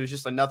eyes. It was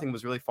just like nothing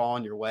was really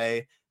falling your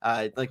way.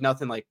 Like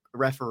nothing like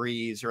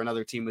referees or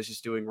another team was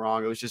just doing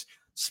wrong. It was just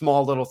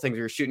small little things.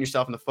 You're shooting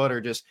yourself in the foot or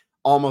just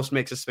almost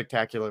makes a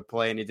spectacular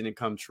play and it didn't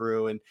come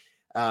true. And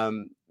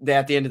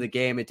at the end of the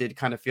game, it did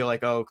kind of feel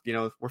like,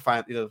 we're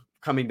finally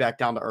coming back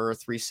down to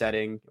earth,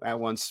 resetting at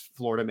once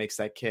Florida makes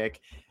that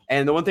kick.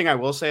 And the one thing I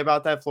will say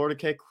about that Florida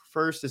kick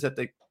first is that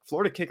the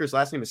Florida kicker's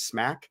last name is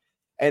Smack.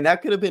 And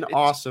that could have been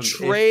awesome.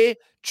 Trey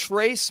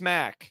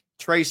Smack.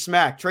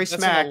 That's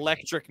an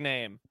electric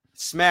name.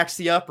 Smacks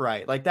the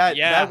upright. Like that.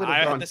 Yeah, that would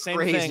have gone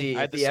crazy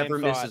if he ever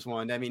misses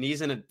one. I mean,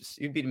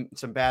 he'd be in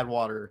some bad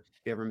water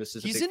if he ever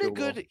misses He's in a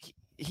good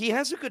he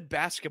has a good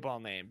basketball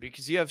name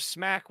because you have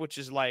Smack, which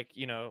is like,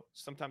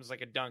 sometimes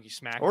like a dunk, you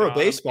smack or a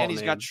baseball, and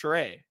he's got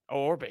Trey.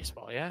 or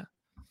baseball, yeah,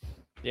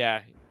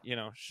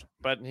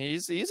 but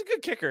he's a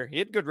good kicker. He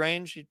had good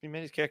range. He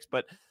made his kicks,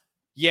 but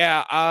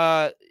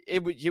yeah,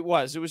 it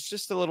was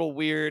just a little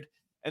weird.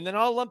 And then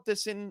I'll lump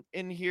this in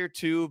here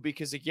too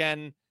because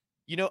again,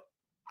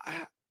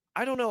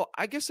 I don't know.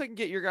 I guess I can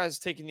get your guys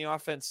taking the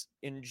offense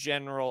in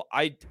general.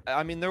 I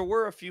mean, there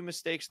were a few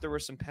mistakes. There were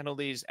some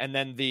penalties, and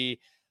then the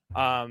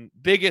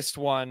biggest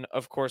one,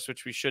 of course,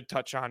 which we should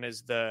touch on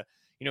is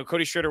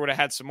Cody Schrader would have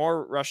had some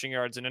more rushing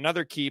yards and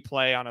another key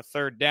play on a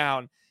 3rd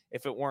down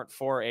if it weren't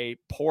for a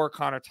poor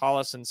Connor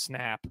Tollison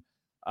snap.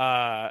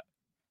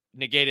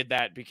 Negated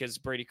that because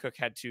Brady Cook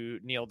had to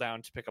kneel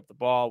down to pick up the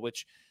ball,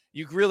 which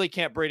you really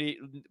can't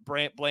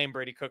blame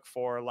Brady Cook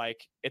for.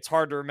 Like, it's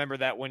hard to remember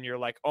that when you're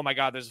like, oh my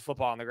God, there's a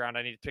football on the ground.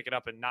 I need to pick it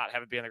up and not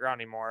have it be on the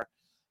ground anymore.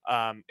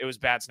 It was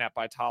bad snap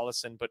by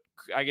Tollison, but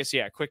I guess,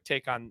 quick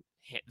take on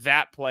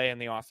that play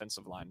and the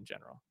offensive line in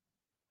general.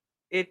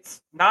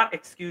 It's not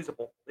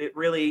excusable. It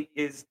really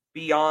is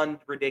beyond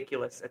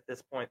ridiculous at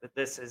this point that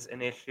this is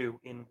an issue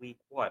in week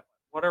what?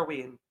 What are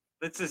we in?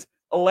 This is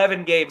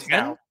 11 games 10?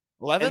 now.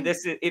 11?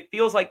 And it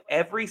feels like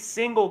every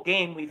single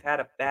game we've had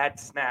a bad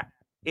snap.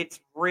 It's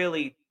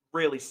really,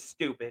 really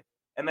stupid.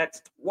 And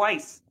that's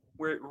twice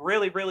where it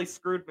really, really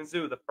screwed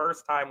Mizzou. The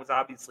first time was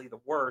obviously the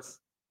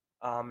worst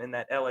in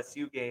that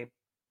LSU game.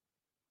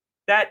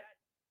 That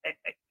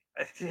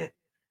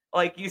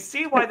like you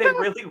see why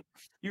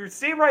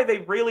they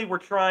really were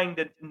trying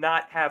to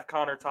not have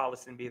Connor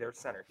Tollison be their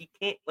center. He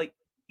can't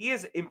he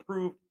has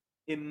improved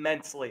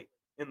immensely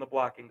in the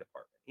blocking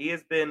department. He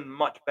has been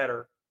much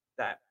better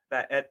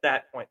at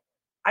that point.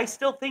 I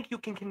still think you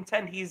can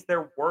contend he's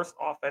their worst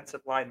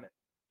offensive lineman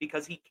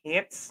because he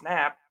can't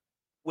snap,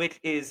 which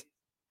is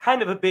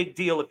kind of a big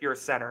deal if you're a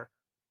center.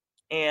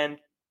 And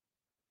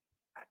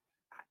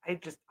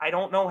I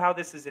don't know how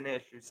this is an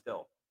issue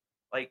still.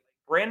 Like,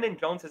 Brandon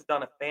Jones has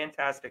done a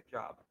fantastic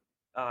job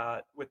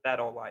with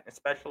that O-line,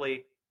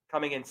 especially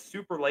coming in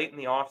super late in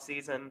the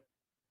offseason.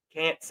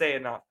 Can't say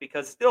enough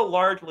because still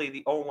largely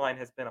the O-line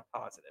has been a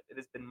positive. It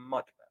has been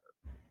much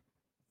better.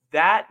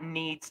 That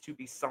needs to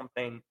be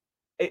something.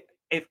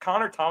 If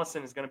Connor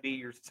Thomason is going to be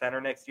your center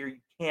next year, you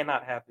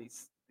cannot have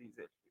these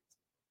issues.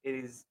 It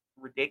is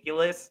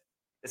ridiculous.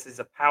 This is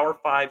a Power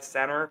 5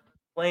 center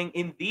playing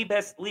in the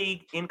best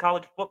league in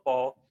college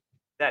football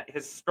that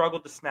has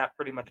struggled to snap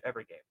pretty much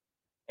every game.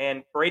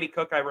 And Brady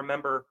Cook, I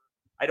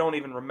don't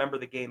even remember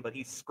the game, but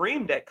he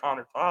screamed at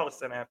Connor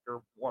Thomason after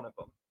one of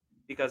them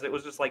because it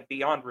was just like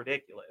beyond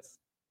ridiculous.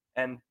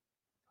 And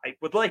I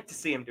would like to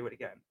see him do it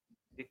again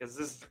because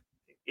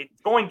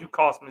it's going to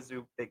cost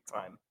Mizzou big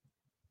time.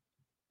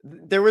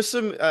 There was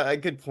some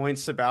good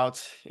points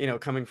about,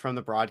 coming from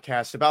the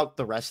broadcast about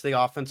the rest of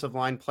the offensive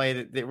line play.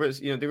 That there was,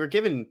 they were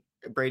given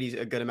Brady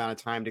a good amount of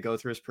time to go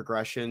through his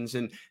progressions,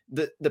 and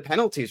the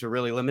penalties were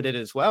really limited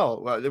as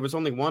well. There was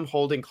only one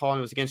holding call, and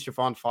it was against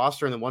Javon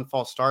Foster, and then one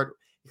false start.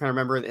 You kind of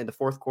remember in the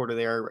fourth quarter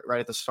there, right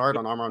at the start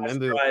on Armand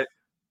Membu.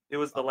 It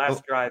was the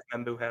last drive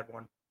Membu had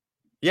one.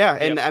 Yeah,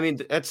 and I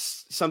mean,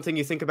 that's something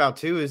you think about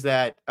too, is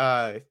that,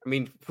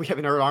 we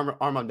haven't heard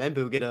Armand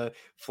Membu get a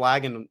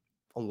flag in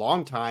a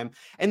long time.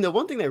 And the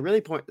one thing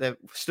that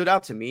stood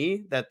out to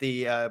me that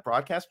the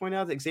broadcast pointed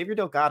out, that Xavier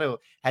Delgado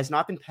has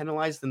not been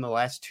penalized in the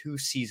last 2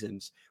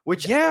 seasons,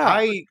 which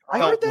I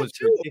felt was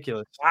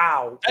ridiculous.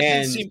 Wow. That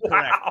didn't seem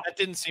correct. That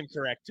didn't seem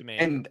correct to me.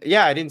 And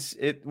yeah,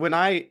 when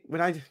I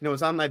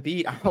was on my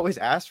beat, I always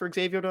asked for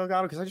Xavier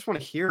Delgado because I just want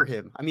to hear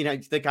him. I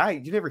mean, the guy,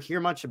 you never hear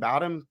much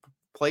about him.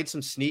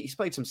 He's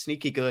played some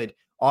sneaky good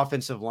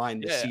offensive line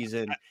this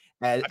season.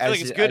 I feel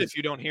like it's good if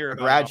you don't hear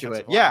about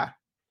graduate. Yeah.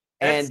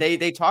 And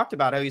they talked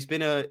about how he's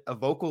been a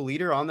vocal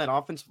leader on that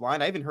offensive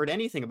line. I haven't heard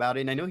anything about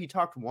it. And I know he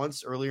talked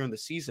once earlier in the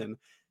season,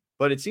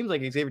 but it seems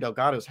like Xavier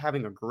Delgado is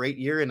having a great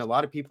year, and a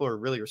lot of people are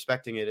really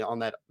respecting it on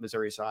that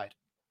Missouri side.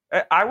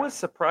 I was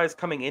surprised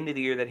coming into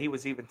the year that he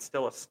was even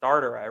still a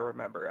starter, I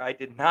remember. I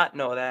did not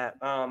know that.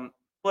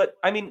 But,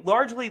 I mean,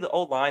 largely the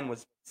O-line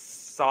was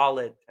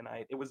solid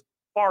tonight. It was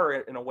far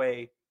and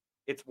away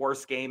its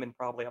worst game in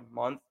probably a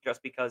month,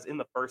 just because in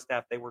the first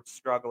half they were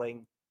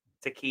struggling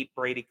to keep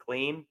Brady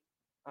clean.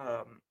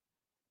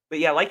 But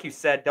yeah, like you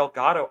said,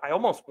 Delgado, I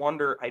almost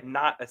wonder, I'm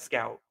not a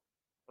scout,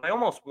 but I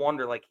almost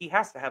wonder, like, he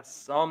has to have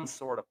some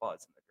sort of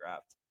buzz in the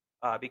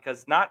draft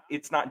because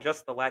it's not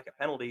just the lack of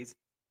penalties.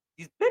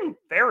 He's been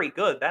very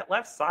good. That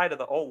left side of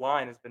the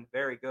O-line has been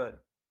very good.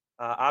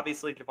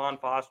 Obviously,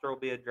 Javon Foster will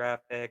be a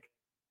draft pick.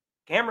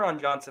 Cameron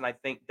Johnson, I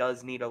think,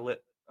 does need a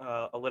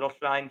little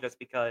shine just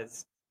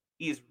because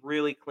he's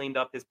really cleaned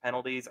up his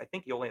penalties. I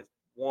think he only has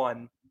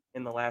one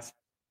in the last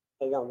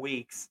 4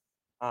 weeks.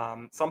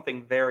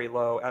 Something very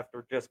low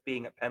after just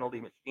being a penalty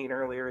machine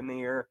earlier in the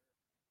year.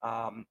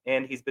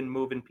 And he's been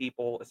moving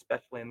people,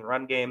 especially in the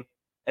run game.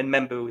 And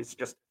Membu is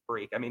just a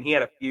freak. I mean, he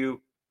had a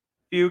few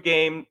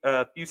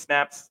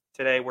snaps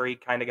today where he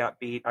kind of got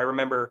beat. I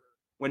remember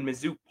when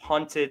Mizzou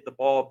punted the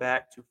ball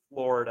back to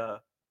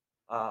Florida,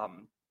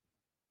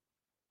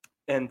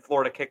 and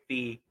Florida kicked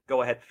the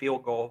go-ahead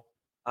field goal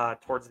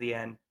towards the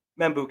end.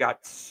 Membu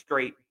got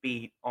straight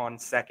beat on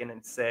 2nd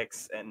and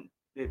 6, and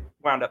it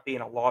wound up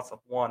being a loss of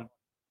 1.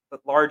 But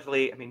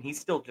largely, I mean, he's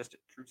still just a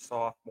true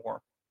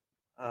sophomore.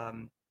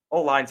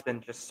 O-line's been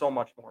just so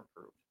much more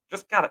improved.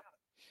 Just gotta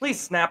please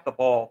snap the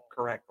ball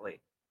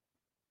correctly.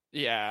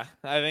 Yeah,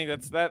 I think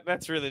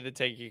that's really the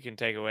take you can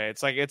take away.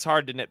 It's like it's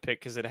hard to nitpick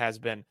because it has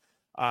been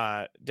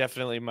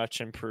definitely much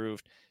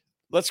improved.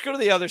 Let's go to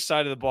the other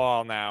side of the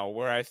ball now,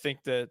 where I think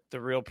the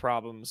real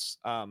problems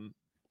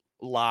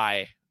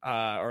lie,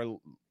 I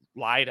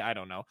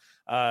don't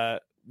know,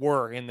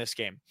 were in this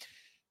game.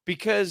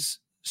 Because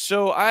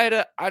so I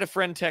had a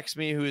friend text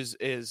me who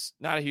is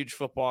not a huge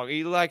football.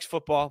 He likes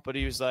football, but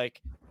he was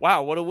like,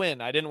 "Wow, what a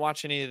win! I didn't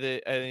watch any of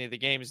the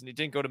games, and he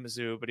didn't go to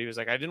Mizzou, but he was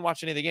like, I didn't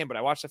watch any of the game, but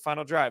I watched the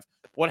final drive.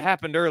 What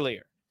happened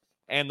earlier?"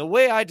 And the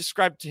way I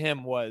described to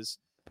him was,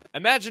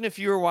 imagine if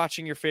you were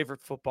watching your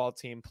favorite football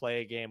team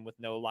play a game with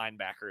no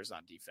linebackers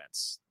on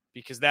defense,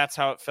 because that's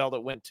how it felt.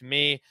 It went to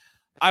me.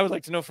 I would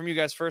like to know from you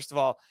guys, first of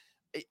all,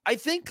 I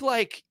think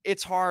like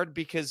it's hard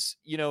because,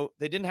 they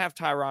didn't have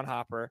Tyron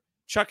Hopper.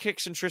 Chuck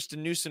Hicks and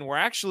Tristan Newson were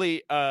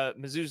actually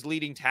Mizzou's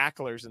leading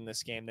tacklers in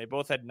this game. They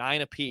both had 9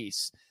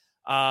 apiece.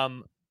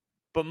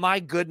 But my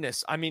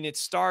goodness, I mean, it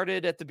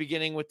started at the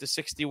beginning with the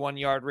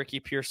 61-yard Ricky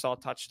Pearsall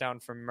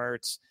touchdown from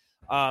Mertz.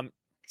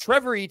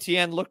 Trevor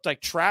Etienne looked like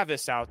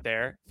Travis out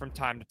there from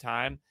time to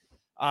time,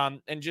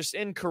 and just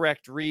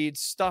incorrect reads,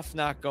 stuff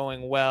not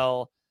going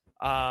well.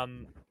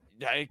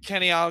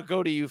 Kenny, I'll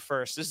go to you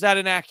first. Is that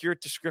an accurate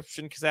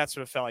description? Because that's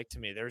what it felt like to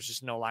me. There was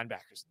just no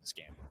linebackers in this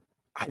game.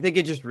 I think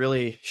it just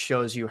really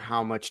shows you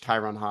how much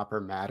Tyron Hopper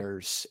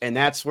matters. And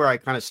that's where I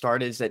kind of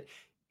started, is that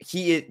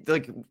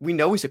like, we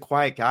know he's a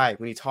quiet guy.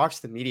 When he talks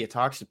to the media,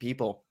 talks to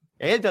people,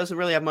 it doesn't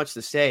really have much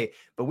to say,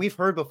 but we've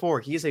heard before,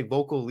 he is a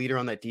vocal leader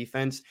on that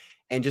defense.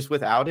 And just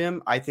without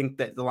him, I think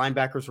that the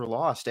linebackers were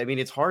lost. I mean,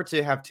 it's hard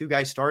to have two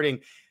guys starting.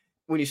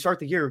 When you start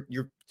the year,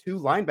 your two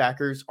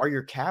linebackers are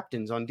your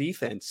captains on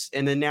defense.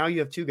 And then now you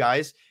have two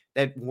guys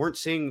that weren't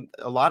seeing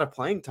a lot of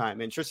playing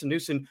time. And Tristan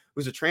Newsom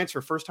was a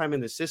transfer, first time in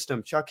the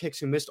system. Chuck Hicks,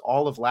 who missed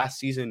all of last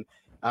season,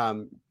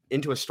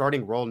 into a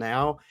starting role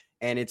now.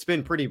 And it's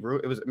been pretty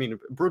brutal. It was,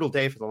 a brutal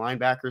day for the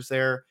linebackers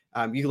there.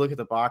 You look at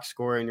the box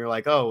score and you're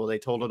like, oh, well, they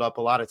totaled up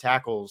a lot of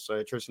tackles.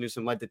 Tristan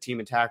Newsom led the team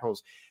in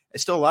tackles.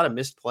 It's still a lot of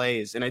missed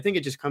plays. And I think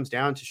it just comes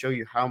down to show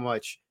you how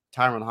much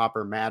Tyron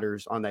Hopper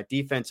matters on that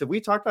defense. And we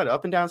talked about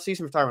up and down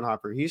season for Tyron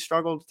Hopper. He's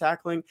struggled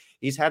tackling.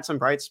 He's had some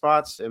bright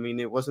spots. I mean,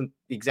 it wasn't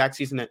the exact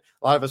season that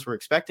a lot of us were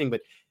expecting,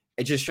 but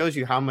it just shows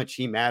you how much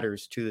he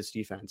matters to this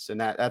defense. And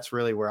that's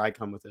really where I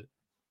come with it.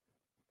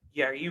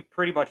 Yeah, you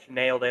pretty much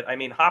nailed it. I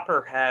mean,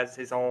 Hopper has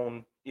his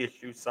own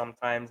issues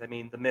sometimes. I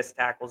mean, the missed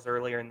tackles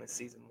earlier in the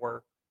season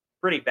were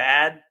pretty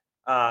bad,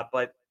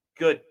 but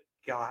good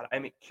God. I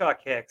mean,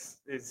 Chuck Hicks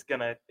is going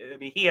to –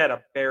 he had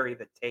a bury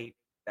the tape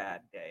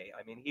bad day.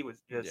 I mean, he was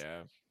just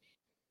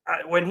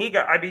when he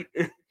got,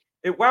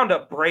 it wound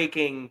up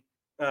breaking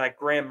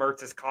Graham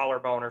Mertz's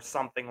collarbone or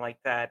something like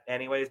that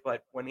anyways,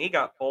 but when he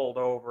got bowled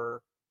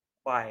over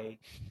by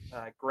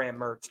Graham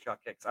Mertz, Chuck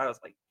Hicks, I was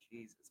like,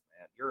 Jesus,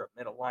 man, you're a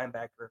middle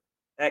linebacker.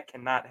 That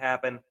cannot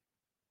happen.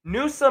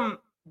 Newsom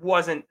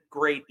wasn't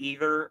great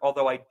either,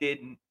 although I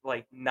didn't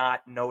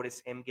not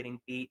notice him getting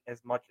beat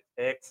as much as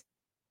Hicks.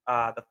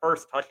 The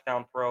first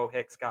touchdown throw,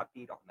 Hicks got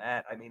beat on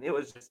that. I mean, it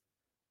was just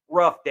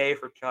rough day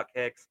for Chuck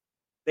Hicks.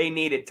 They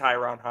needed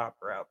Tyron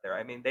Hopper out there.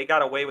 I mean, they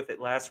got away with it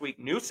last week.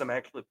 Newsom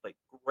actually played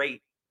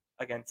great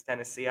against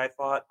Tennessee, I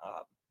thought.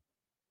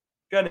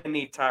 Gonna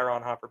need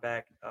Tyron Hopper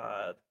back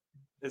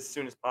as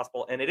soon as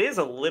possible. And it is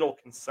a little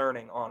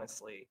concerning,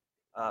 honestly,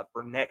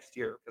 for next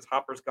year because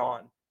Hopper's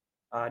gone.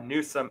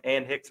 Newsom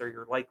and Hicks are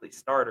your likely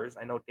starters.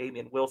 I know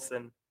Damian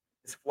Wilson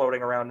is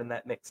floating around in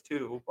that mix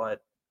too,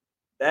 but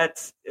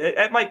that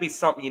might be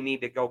something you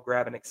need to go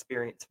grab an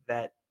experienced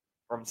vet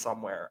from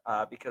somewhere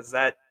because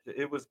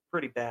it was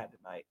pretty bad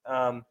tonight.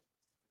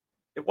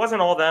 It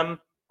wasn't all them.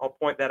 I'll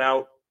point that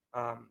out.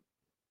 A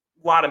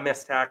lot of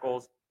missed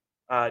tackles.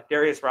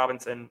 Darius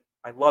Robinson,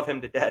 I love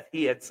him to death.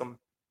 He had some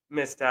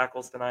missed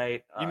tackles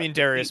tonight. You mean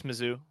Darius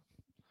Mizzou?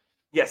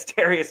 Yes,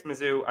 Darius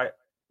Mizzou.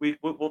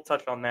 We'll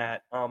touch on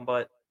that.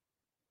 But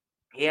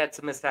he had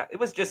some missed tackles. It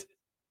was just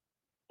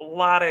a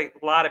lot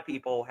of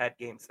people had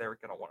games they were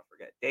going to want to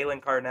forget.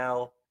 Dalen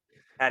Carnell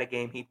had a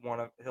game he'll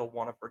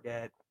want to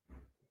forget.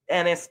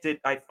 Ennis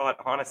I thought,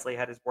 honestly,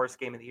 had his worst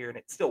game of the year, and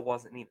it still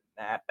wasn't even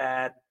that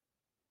bad.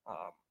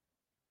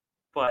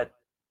 But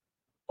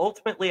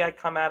ultimately, I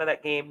come out of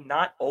that game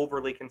not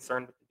overly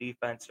concerned with the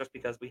defense, just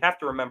because we have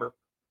to remember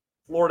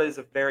Florida is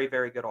a very,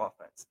 very good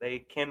offense. They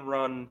can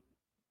run.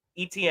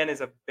 ETN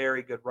is a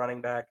very good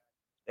running back.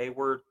 They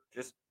were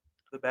just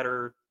the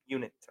better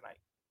unit tonight.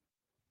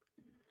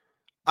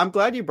 I'm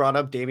glad you brought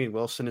up Damian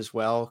Wilson as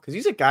well, because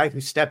he's a guy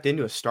who stepped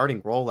into a starting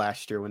role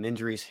last year when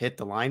injuries hit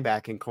the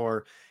linebacking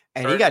core.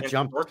 And he got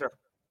jumped.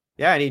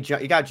 Yeah, and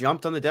he got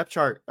jumped on the depth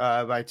chart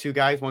by two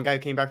guys. One guy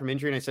came back from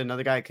injury, and I said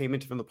another guy came in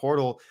from the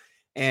portal.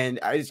 And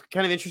it's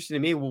kind of interesting to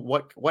me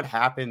what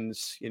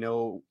happens.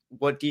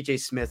 What DJ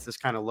Smith is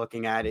kind of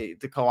looking at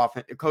the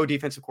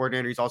co-defensive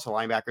coordinator. He's also a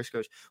linebackers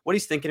coach. What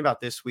he's thinking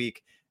about this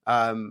week.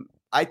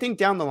 I think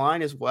down the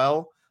line as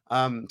well.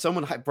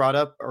 Someone brought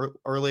up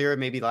earlier,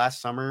 maybe last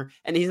summer,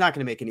 and he's not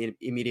going to make an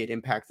immediate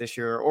impact this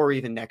year or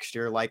even next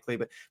year, likely.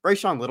 But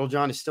Brayshawn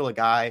Littlejohn is still a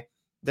guy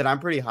that I'm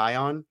pretty high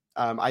on.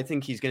 I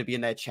think he's going to be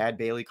in that Chad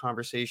Bailey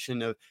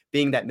conversation of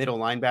being that middle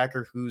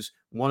linebacker who's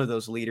one of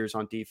those leaders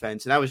on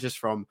defense. And that was just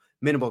from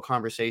minimal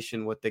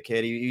conversation with the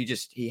kid.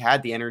 He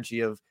had the energy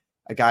of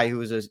a guy who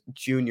was a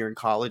junior in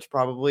college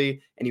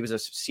probably, and he was a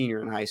senior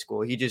in high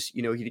school. He just,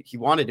 he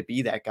wanted to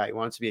be that guy. He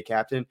wanted to be a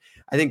captain.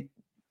 I think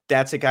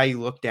that's a guy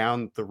you look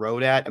down the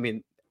road at. I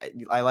mean,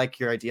 I like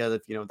your idea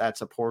that,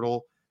 that's a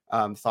portal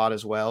thought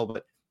as well,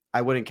 but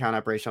I wouldn't count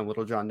out Brayshawn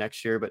Littlejohn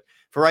next year. But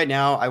for right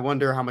now, I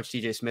wonder how much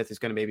DJ Smith is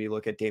going to maybe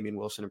look at Damian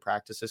Wilson in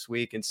practice this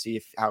week and see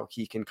how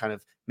he can kind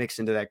of mix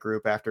into that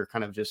group after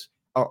kind of just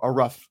a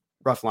rough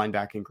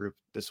linebacking group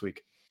this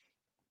week.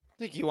 I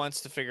think he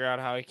wants to figure out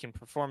how he can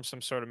perform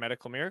some sort of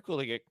medical miracle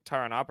to get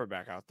Tyron Hopper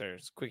back out there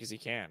as quick as he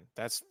can.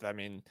 That's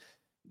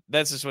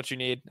just what you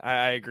need.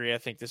 I agree. I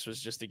think this was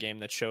just a game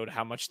that showed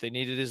how much they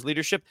needed his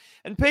leadership.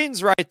 And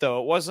Payton's right,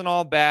 though. It wasn't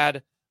all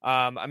bad.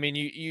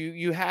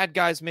 You had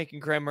guys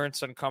making Graham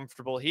Mertz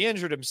uncomfortable. He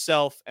injured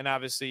himself, and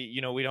obviously,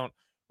 we don't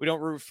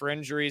root for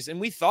injuries. And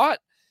we thought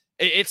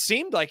it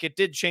seemed like it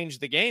did change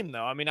the game,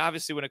 though. I mean,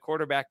 obviously, when a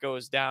quarterback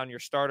goes down, your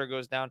starter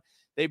goes down.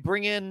 They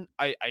bring in,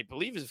 I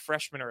believe, is a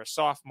freshman or a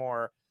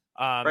sophomore.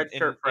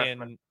 Redshirt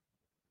freshman.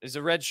 Is a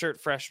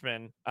redshirt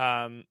freshman.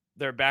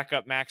 their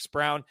backup Max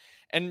Brown.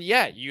 And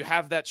yeah, you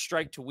have that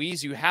strike to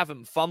Wease. You have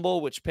him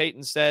fumble, which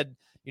Peyton said,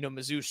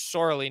 Mizzou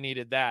sorely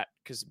needed that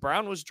because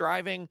Brown was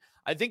driving.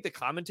 I think the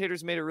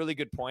commentators made a really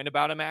good point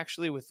about him,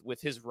 actually,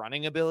 with his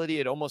running ability.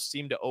 It almost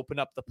seemed to open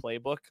up the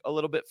playbook a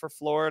little bit for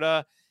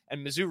Florida,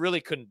 and Mizzou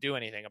really couldn't do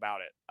anything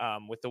about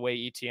it with the way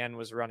ETN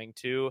was running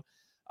too.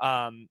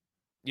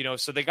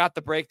 So they got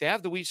the break. They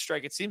have the Wease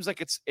strike. It seems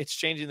like it's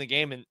changing the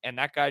game, and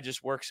that guy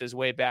just works his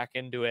way back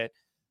into it.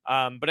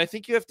 But I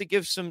think you have to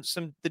give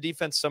the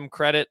defense some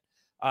credit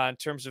in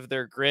terms of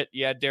their grit.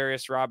 You had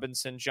Darius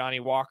Robinson, Johnny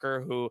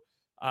Walker, who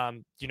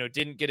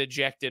didn't get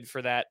ejected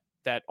for that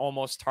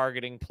almost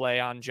targeting play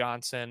on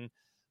Johnson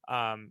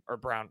or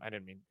Brown. I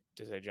didn't mean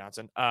to say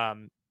Johnson.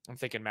 I'm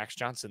thinking Max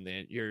Johnson,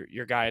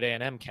 your guy at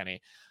A&M,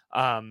 Kenny.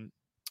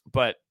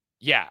 But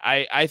yeah,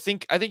 I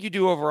think you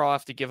do overall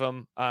have to give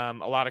him a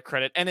lot of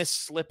credit. And his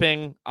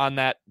slipping on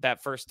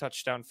that first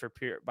touchdown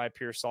by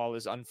Pearsall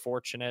is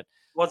unfortunate.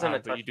 Wasn't a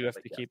but touchdown, you do have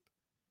to yeah. keep.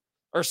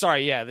 Or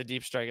sorry, yeah, the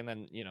deep strike, and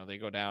then they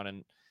go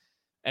down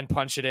and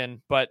punch it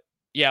in. But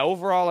yeah,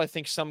 overall, I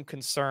think some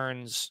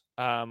concerns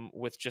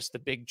with just the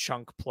big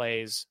chunk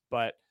plays,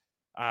 but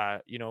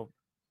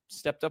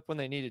stepped up when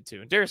they needed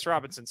to. And Darius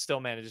Robinson still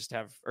manages to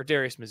have, or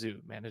Darius Mizzou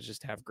manages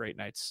to have great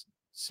nights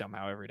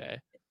somehow every day.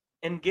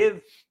 And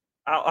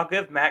I'll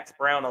give Max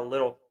Brown a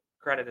little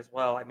credit as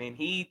well. I mean,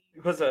 he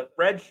was a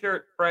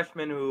redshirt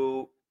freshman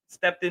who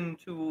stepped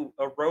into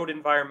a road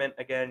environment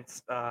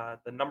against the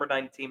number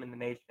 9 team in the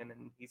nation,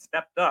 and he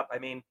stepped up. I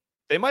mean,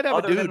 they might have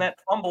other than that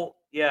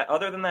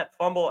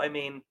fumble, I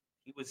mean,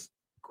 he was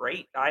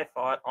great, I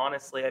thought,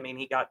 honestly. I mean,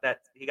 he got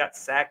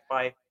sacked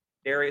by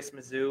Darius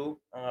Mizzou,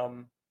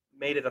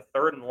 made it a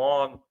 3rd and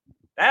long.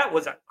 That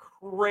was a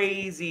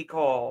crazy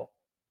call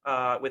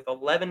with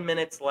 11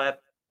 minutes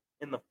left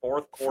in the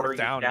 4th quarter. You're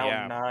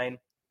down 9,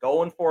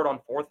 going for it on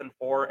 4th and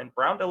 4, and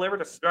Brown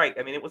delivered a strike.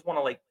 I mean, it was one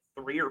of like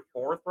 3 or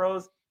 4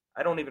 throws.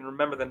 I don't even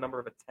remember the number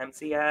of attempts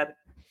he had.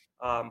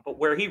 But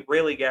where he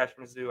really gashed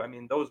Mizzou, I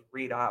mean, those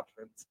read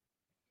options.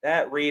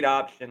 That read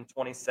option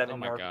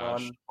 27-yard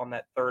run on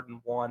that 3rd and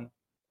 1.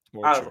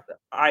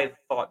 I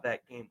thought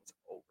that game was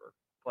over.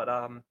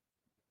 But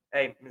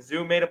hey,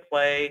 Mizzou made a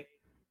play.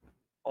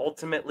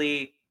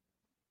 Ultimately,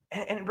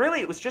 and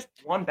really it was just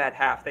one bad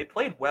half. They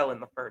played well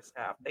in the first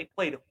half. They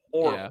played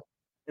horrible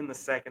in the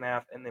second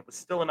half, and it was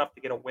still enough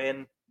to get a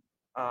win.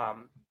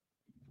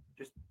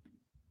 Just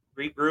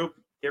regroup,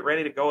 get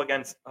ready to go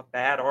against a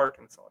bad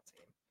Arkansas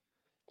team.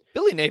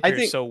 Billy Napier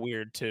is so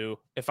weird too.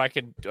 If I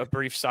could, a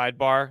brief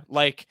sidebar,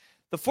 like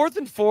the 4th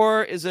and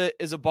 4 is a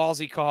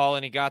ballsy call,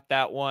 and he got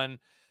that one,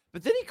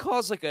 but then he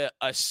calls like a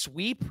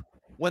sweep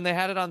when they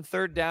had it on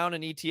 3rd down,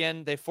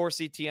 and they forced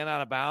ETN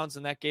out of bounds,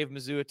 and that gave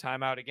Mizzou a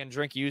timeout. Again,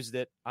 Drink used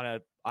it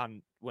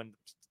on when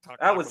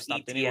that was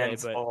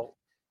ETN's fault.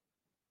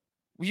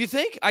 You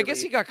think? I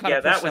guess he got kind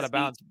of pushed out of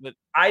bounds, but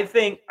I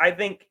think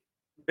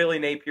Billy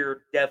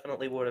Napier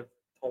definitely would have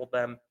told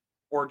them,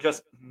 or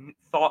just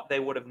thought they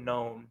would have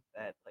known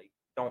that, like,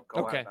 don't go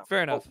out. Okay,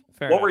 fair enough.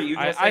 What were you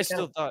going to say? I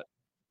still thought,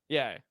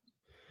 yeah.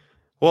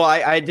 Well,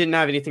 I didn't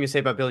have anything to say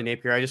about Billy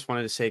Napier. I just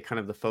wanted to say kind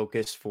of the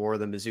focus for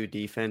the Mizzou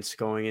defense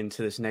going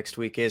into this next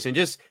week is, and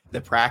just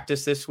the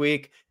practice this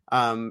week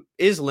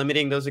is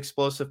limiting those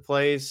explosive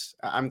plays.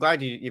 I'm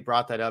glad you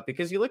brought that up,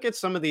 because you look at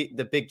some of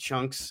the big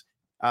chunks,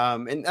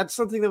 and that's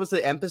something that was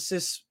the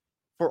emphasis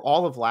for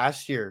all of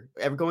last year.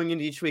 Going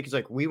into each week is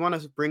like, we want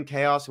to bring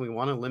chaos and we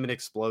want to limit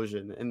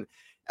explosion. And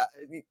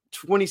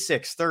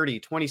 26,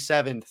 30,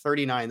 27,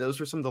 39, those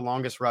were some of the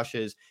longest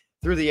rushes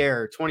through the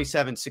air.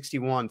 27,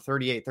 61,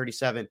 38,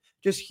 37,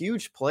 just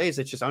huge plays.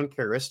 It's just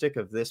uncharacteristic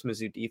of this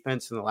Mizzou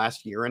defense in the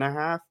last year and a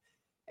half.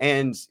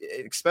 And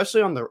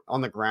especially on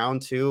the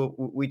ground too.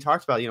 We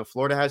talked about,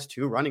 Florida has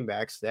 2 running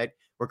backs that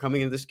were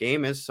coming into this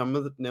game as some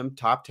of them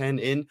top 10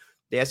 in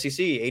the SEC,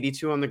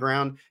 82 on the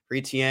ground for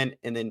ETN,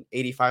 and then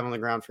 85 on the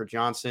ground for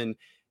Johnson.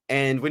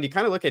 And when you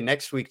kind of look at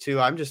next week too,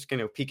 I'm just going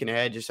to peeking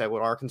ahead just at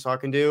what Arkansas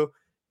can do.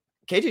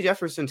 KJ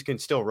Jefferson can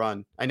still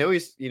run. I know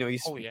he's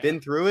been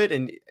through it,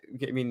 and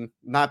I mean,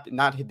 not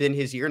been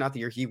his year, not the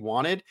year he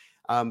wanted,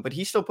 but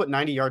he still put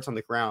 90 yards on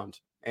the ground.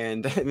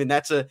 And I mean,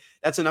 that's a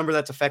number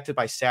that's affected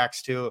by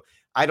sacks too.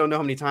 I don't know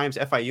how many times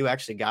FIU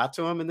actually got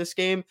to him in this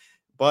game,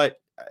 but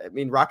I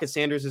mean, Rocket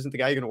Sanders isn't the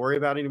guy you're going to worry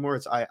about anymore.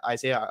 It's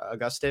Isaiah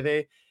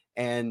Augusteve,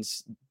 and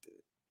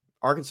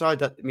Arkansas,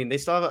 I mean, they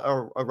still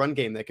have a run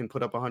game that can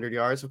put up 100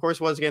 yards. Of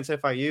course, it was against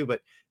FIU,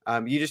 but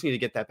you just need to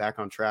get that back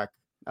on track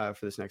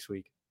for this next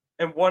week.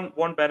 And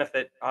one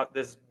benefit,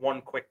 this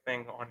one quick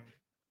thing on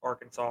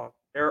Arkansas,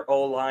 their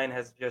O-line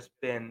has just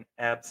been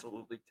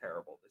absolutely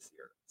terrible this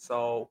year.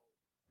 So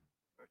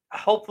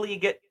hopefully you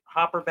get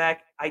Hopper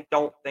back. I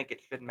don't think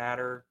it should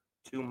matter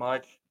too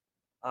much.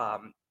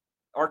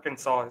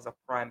 Arkansas is a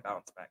prime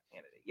bounce back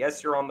candidate.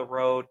 Yes, you're on the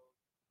road.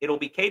 It'll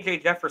be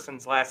KJ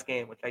Jefferson's last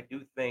game, which I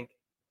do think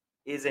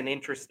is an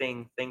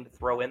interesting thing to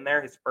throw in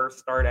there. His first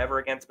start ever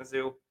against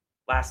Mizzou,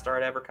 last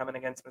start ever coming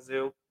against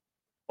Mizzou.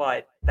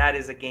 But that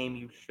is a game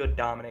you should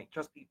dominate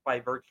just by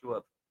virtue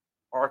of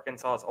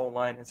Arkansas's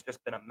O-line has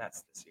just been a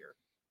mess this year.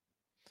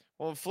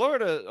 Well,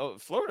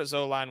 Florida's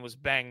O-line was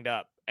banged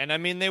up, and I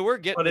mean they were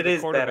getting But to it the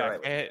is better,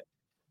 quarterback.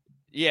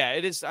 Yeah,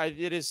 it is.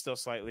 It is still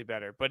slightly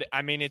better, but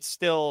I mean it's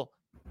still.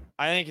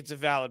 I think it's a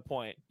valid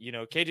point.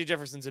 KJ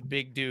Jefferson's a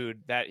big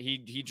dude that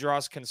he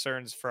draws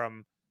concerns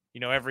from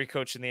every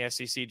coach in the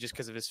SEC just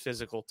because of his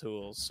physical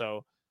tools.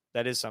 So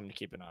that is something to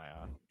keep an eye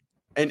on.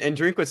 And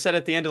Drinkwood said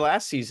at the end of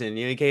last season,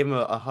 he gave him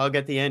a hug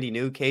at the end. He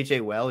knew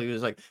KJ well. He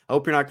was like, I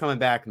hope you're not coming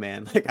back,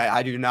 man. Like,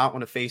 I do not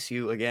want to face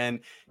you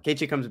again.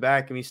 KJ comes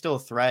back, and he's still a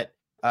threat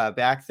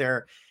back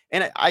there.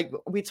 And I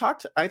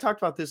talked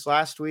about this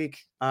last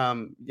week.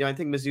 I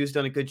think Mizzou's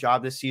done a good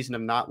job this season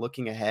of not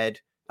looking ahead,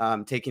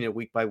 taking it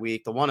week by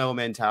week, the 1-0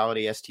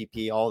 mentality,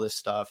 STP, all this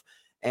stuff.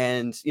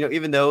 And,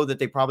 even though that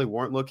they probably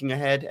weren't looking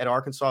ahead at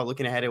Arkansas,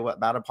 looking ahead at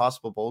about a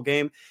possible bowl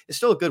game, it's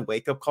still a good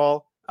wake-up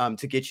call.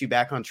 To get you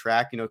back on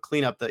track,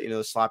 clean up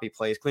the sloppy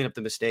plays, clean up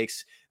the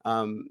mistakes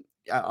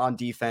on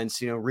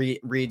defense,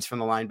 reads from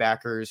the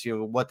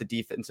linebackers, what the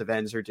defensive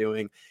ends are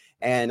doing.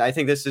 And I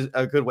think this is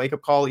a good wake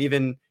up call,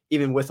 even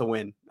with a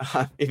win,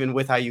 even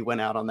with how you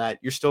went out on that,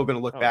 you're still going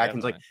to look back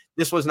and like,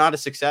 this was not a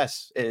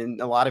success in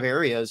a lot of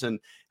areas.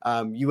 And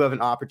you have an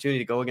opportunity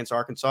to go against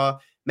Arkansas,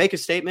 make a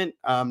statement.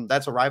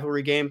 That's a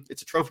rivalry game.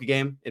 It's a trophy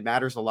game. It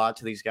matters a lot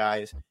to these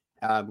guys.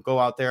 Go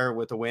out there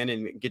with a win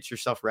and get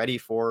yourself ready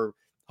for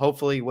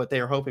hopefully what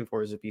they are hoping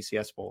for is a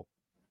BCS bowl.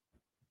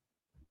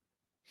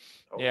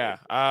 Yeah.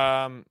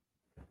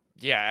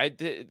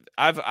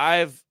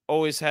 I've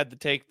always had the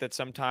take that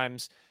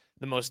sometimes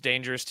the most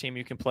dangerous team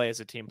you can play is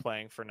a team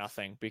playing for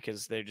nothing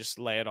because they just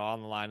lay it all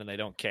on the line and they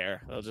don't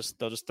care. They'll just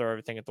throw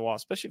everything at the wall,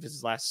 especially if it's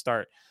his last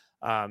start.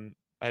 I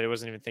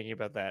wasn't even thinking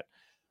about that.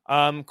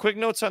 Quick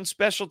notes on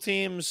special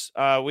teams.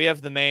 We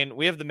have the main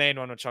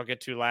one, which I'll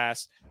get to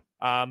last.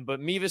 But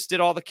Mevis did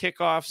all the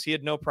kickoffs. He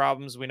had no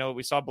problems.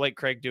 We saw Blake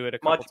Craig do it a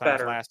couple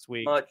times last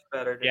week. Much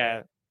better.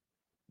 Yeah,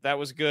 that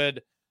was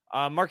good.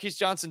 Marquise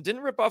Johnson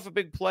didn't rip off a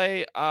big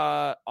play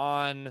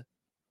on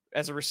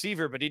as a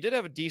receiver, but he did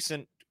have a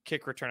decent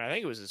kick return. I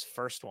think it was his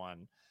first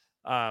one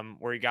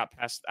where he got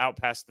past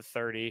the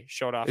 30,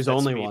 showed off his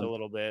only speed a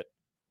little bit.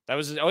 That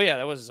was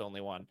his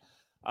only one.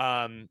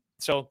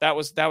 So that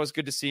was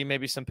good to see,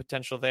 maybe some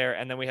potential there.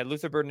 And then we had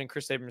Luther Burden and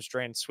Chris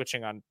Abrams-Drain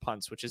switching on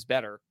punts, which is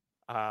better.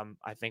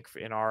 I think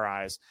in our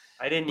eyes,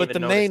 but the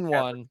main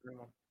one,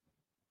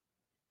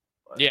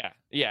 yeah.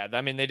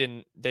 I mean,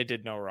 they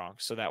did no wrong,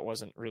 so that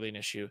wasn't really an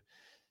issue.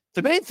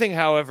 The main thing,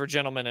 however,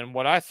 gentlemen, and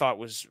what I thought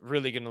was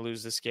really going to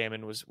lose this game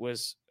and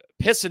was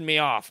pissing me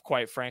off,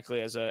 quite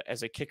frankly, as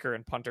a kicker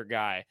and punter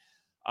guy,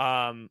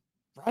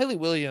 Riley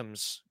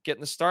Williams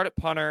getting the start at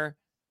punter.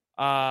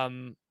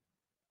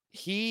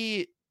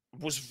 He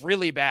was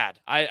really bad.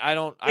 I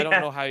don't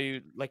know how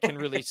you can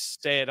really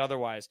say it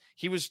otherwise.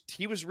 He was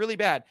really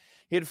bad.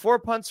 He had 4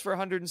 punts for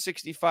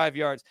 165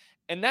 yards,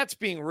 and that's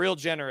being real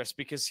generous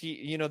because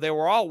they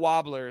were all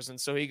wobblers, and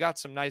so he got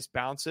some nice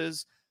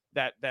bounces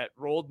that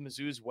rolled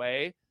Mizzou's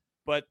way.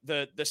 But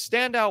the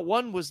standout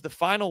one was the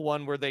final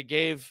one where they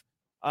gave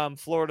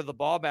Florida the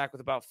ball back with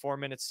about 4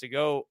 minutes to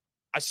go,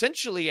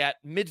 essentially at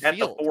midfield. At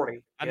the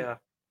 40.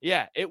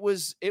 Yeah. It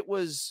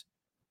was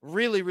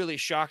really, really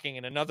shocking.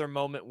 And another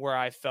moment where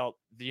I felt,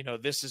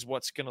 this is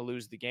what's going to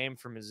lose the game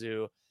for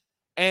Mizzou.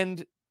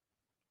 And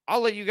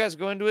I'll let you guys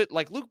go into it.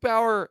 Like, Luke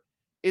Bauer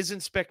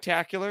isn't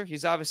spectacular.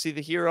 He's obviously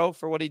the hero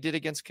for what he did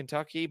against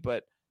Kentucky,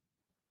 but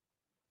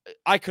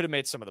I could have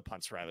made some of the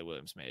punts Riley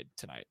Williams made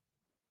tonight.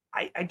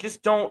 I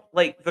just don't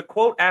like the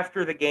quote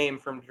after the game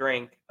from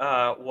Drink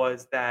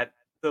was that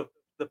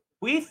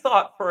we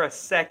thought for a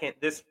second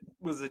this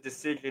was a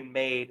decision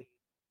made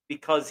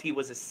because he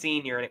was a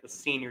senior and it was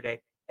senior day.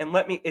 And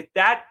if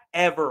that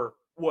ever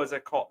was a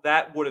call,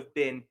 that would have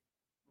been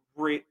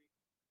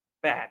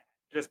bad,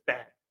 just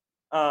bad.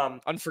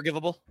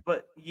 Unforgivable.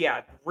 But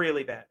yeah,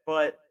 really bad.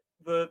 But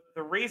the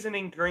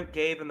reasoning Drink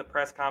gave in the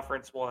press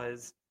conference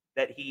was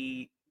that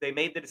they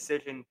made the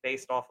decision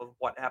based off of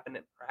what happened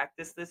in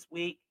practice this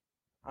week,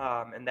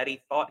 and that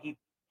he thought he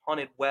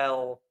punted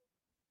well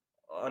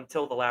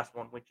until the last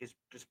one, which is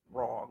just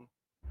wrong.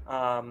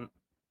 I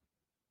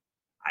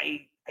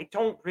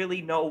don't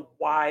really know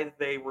why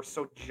they were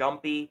so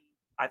jumpy.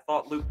 I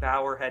thought Luke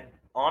Bauer had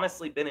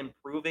honestly been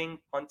improving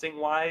punting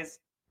wise.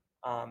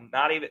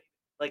 Not even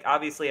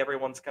obviously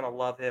everyone's gonna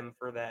love him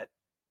for the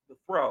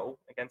throw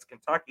against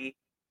Kentucky,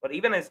 but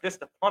even as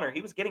just a punter,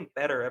 he was getting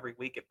better every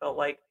week.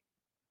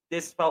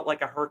 This felt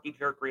like a herky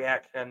jerk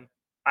reaction.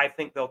 I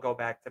think they'll go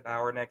back to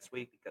Bauer next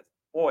week because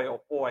boy,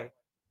 oh boy,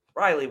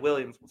 Riley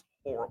Williams was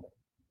horrible.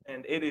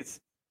 And it's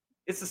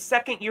the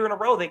second year in a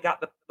row they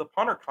got the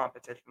punter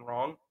competition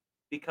wrong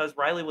because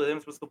Riley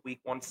Williams was the week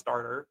 1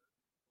 starter.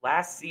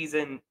 Last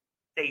season,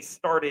 they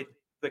started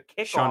the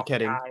kickoff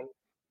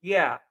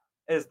guy,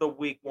 as the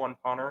week 1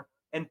 punter,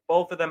 and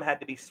both of them had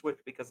to be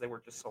switched because they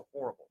were just so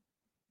horrible.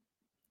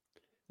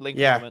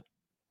 Moment.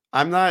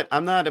 I'm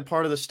not a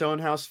part of the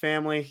Stonehouse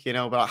family,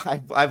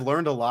 but I've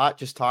learned a lot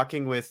just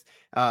talking with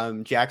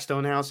Jack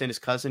Stonehouse and his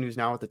cousin who's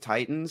now with the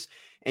Titans.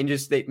 And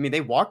just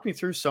they walked me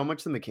through so much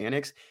of the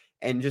mechanics,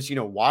 and just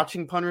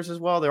watching punters as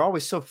well. They're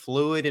always so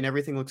fluid and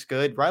everything looks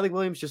good. Riley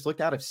Williams just looked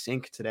out of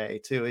sync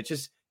today too. It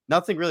just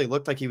nothing really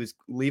looked like he was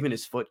leaving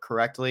his foot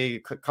correctly.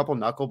 A couple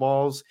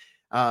knuckleballs.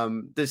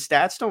 The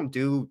stats don't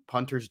do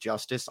punters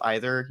justice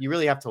either. You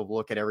really have to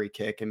look at every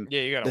kick and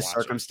you gotta the watch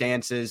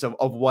circumstances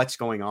of what's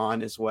going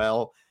on as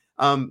well.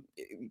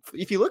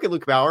 If you look at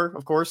Luke Bauer,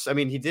 of course, I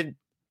mean, he did,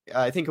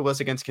 I think it was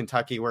against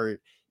Kentucky where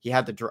he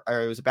had it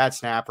was a bad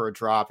snap or a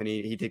drop, and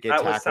he did get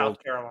tackled. That was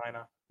South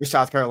Carolina.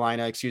 South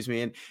Carolina, excuse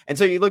me. And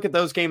so you look at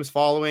those games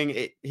following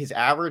it, his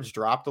average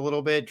dropped a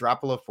little bit,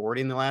 dropped below 40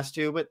 in the last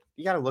two, but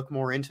you got to look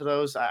more into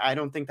those. I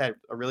don't think that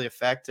really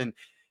affect. And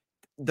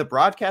the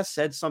broadcast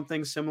said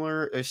something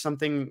similar, or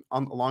something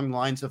along the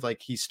lines of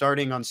like, he's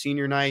starting on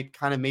senior night,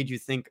 kind of made you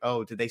think,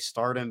 oh, did they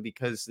start him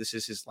because this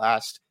is his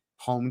last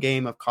home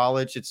game of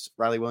college? It's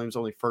Riley Williams'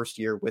 only first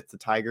year with the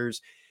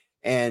Tigers.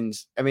 And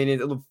I mean, it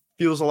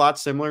feels a lot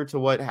similar to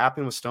what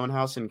happened with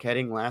Stonehouse and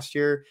Ketting last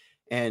year.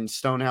 And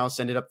Stonehouse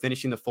ended up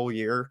finishing the full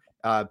year.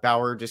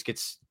 Bauer just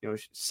gets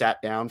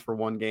sat down for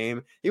one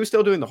game. He was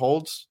still doing the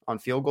holds on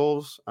field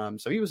goals,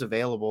 so he was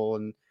available.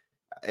 And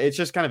it's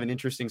just kind of an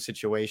interesting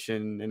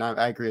situation. And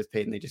I agree with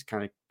Peyton. They just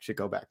kind of should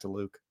go back to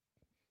Luke.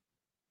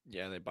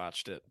 Yeah, they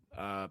botched it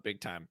big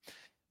time.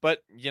 But,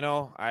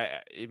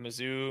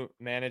 Mizzou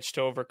managed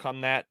to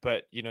overcome that.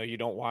 But, you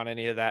don't want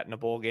any of that in a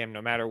bowl game,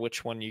 no matter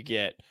which one you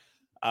get.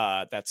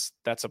 That's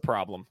a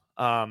problem.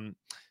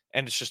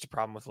 And it's just a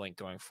problem with Link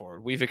going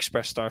forward. We've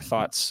expressed our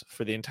thoughts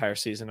for the entire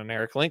season on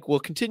Eric Link. We'll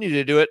continue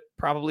to do it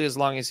probably as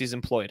long as he's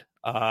employed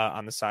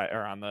on the side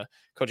or on the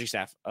coaching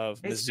staff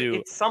of Mizzou.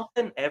 It's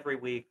something every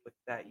week with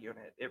that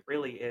unit. It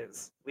really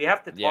is. We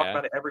have to talk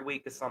about it every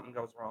week if something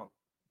goes wrong.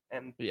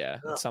 And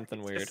it's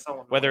something weird.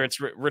 So whether it's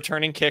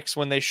returning kicks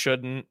when they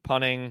shouldn't,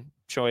 punting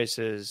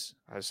choices.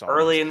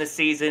 Early in the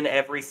season,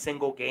 every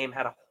single game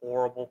had a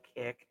horrible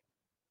kick.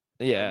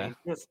 Yeah.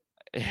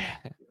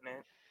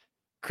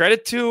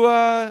 Credit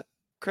to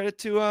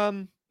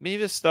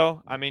Mevis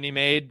though. I mean, he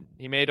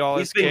made all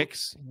his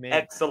kicks.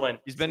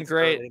 Excellent. He's been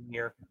great.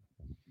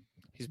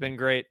 He's been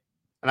great.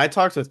 And I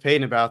talked with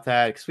Peyton about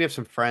that because we have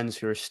some friends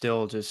who are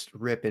still just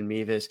ripping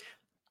Mevis.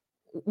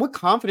 What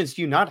confidence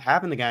do you not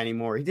have in the guy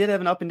anymore? He did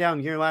have an up and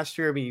down year last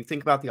year. I mean, you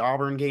think about the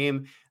Auburn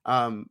game,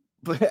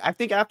 but I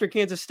think after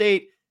Kansas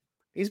State,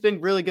 he's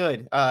been really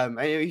good.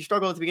 He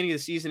struggled at the beginning of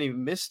the season. He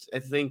missed, I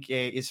think,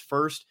 his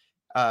first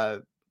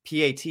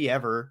PAT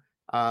ever.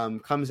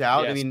 Comes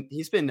out. Yes. I mean,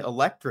 he's been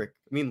electric.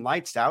 I mean,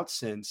 lights out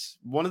since.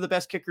 One of the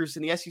best kickers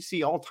in the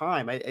SEC all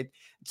time.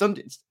 It's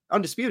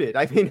undisputed.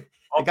 I mean,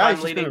 the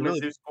guy's leading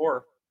Mizzou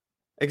score.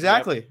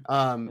 Exactly.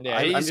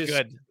 Yep. He's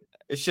good.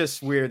 It's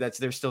just weird that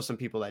there's still some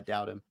people that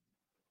doubt him.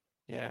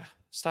 Yeah.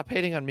 Stop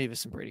hating on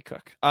Mevis and Brady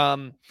Cook.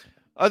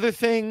 Other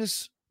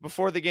things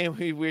before the game,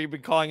 we've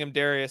been calling him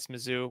Darius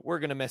Mizzou. We're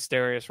gonna miss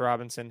Darius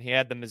Robinson. He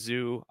had the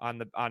Mizzou on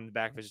the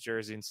back of his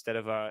jersey instead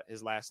of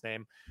his last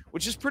name,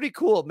 which is pretty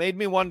cool. It made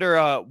me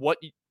wonder what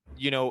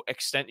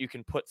extent you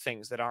can put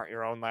things that aren't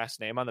your own last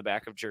name on the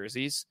back of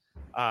jerseys.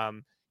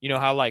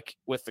 How like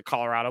with the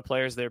Colorado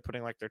players, they're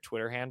putting like their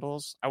Twitter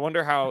handles. I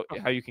wonder how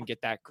you can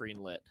get that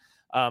greenlit.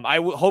 I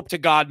hope to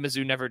God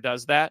Mizzou never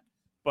does that,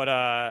 but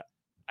I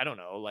don't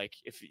know. Like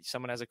if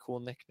someone has a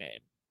cool nickname,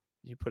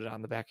 you put it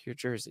on the back of your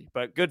jersey.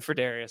 But good for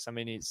Darius. I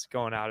mean, he's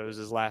going out. It was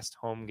his last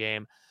home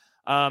game.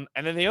 And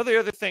then the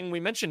other thing, we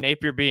mentioned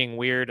Napier being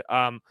weird.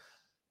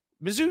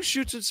 Mizzou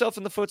shoots itself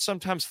in the foot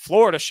sometimes.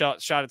 Florida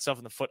shot itself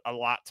in the foot a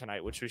lot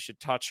tonight, which we should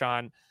touch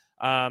on.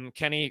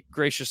 Kenny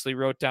graciously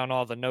wrote down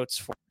all the notes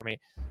for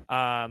me.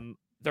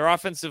 Their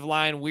offensive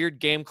line, weird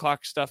game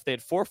clock stuff. They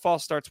had 4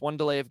 false starts, 1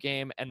 delay of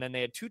game, and then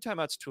they had 2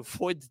 timeouts to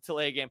avoid the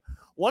delay of game.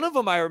 One of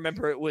them, I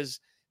remember, it was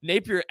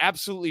Napier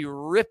absolutely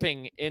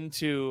ripping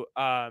into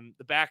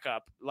the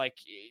backup. Like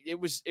it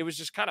was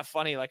just kind of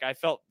funny. Like I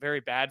felt very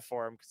bad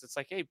for him because it's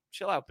like, hey,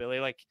 chill out, Billy.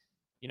 Like,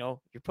 you're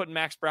putting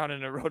Max Brown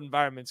in a road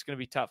environment. It's going to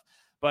be tough.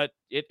 But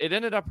it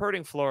ended up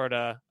hurting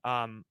Florida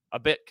a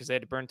bit because they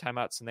had to burn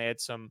timeouts and they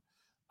had some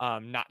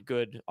not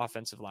good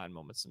offensive line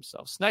moments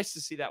themselves. Nice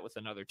to see that with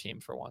another team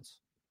for once.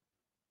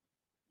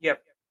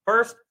 Yep.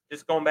 First,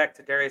 just going back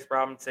to Darius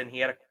Robinson, he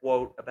had a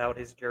quote about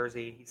his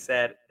jersey. He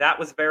said, "That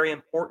was very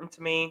important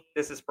to me."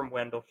 This is from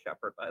Wendell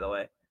Shepard, by the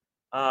way.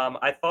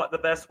 I thought the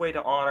best way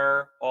to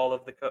honor all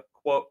of the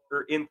quote,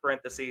 or in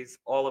parentheses,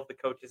 all of the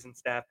coaches and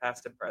staff,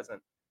 past and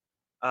present,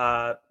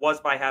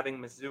 was by having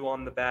Mizzou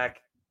on the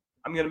back.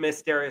 I'm going to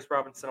miss Darius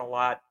Robinson a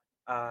lot.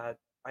 I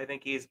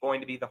think he is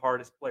going to be the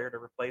hardest player to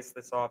replace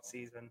this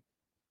offseason.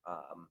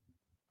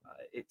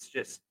 It's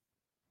just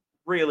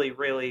really,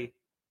 really.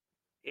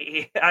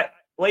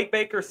 Blake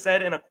Baker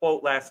said in a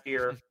quote last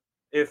year,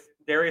 if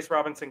Darius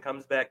Robinson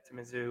comes back to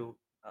Mizzou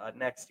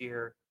next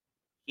year,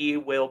 he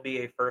will be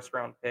a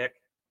first-round pick.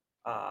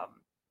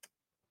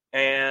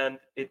 And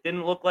it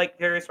didn't look like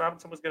Darius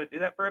Robinson was going to do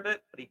that for a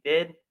bit, but he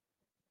did.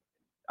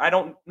 I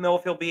don't know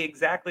if he'll be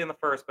exactly in the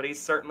first, but he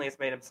certainly has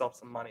made himself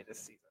some money this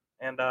season.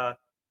 And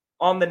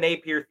on the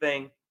Napier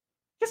thing,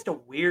 just a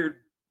weird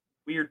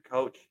weird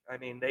coach. I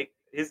mean,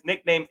 his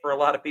nickname for a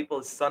lot of people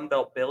is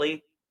Sunbelt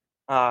Billy,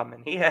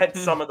 and he had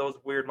some of those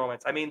weird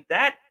moments. I mean,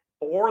 that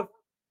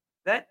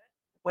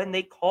when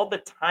they called the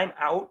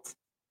timeout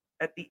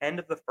at the end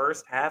of the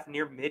first half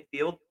near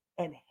midfield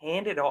and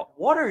handed off.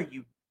 What are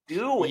you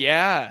doing?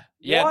 Yeah.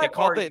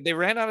 They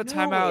ran out of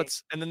doing?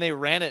 timeouts and then they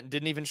ran it and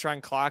didn't even try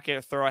and clock it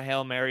or throw a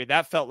Hail Mary.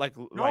 That felt like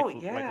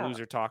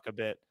loser talk a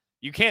bit.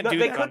 You can't do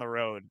that on the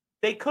road.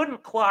 They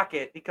couldn't clock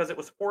it because it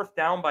was 4th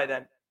down by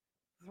then.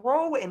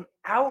 Throw an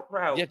out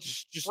route. Yeah,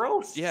 just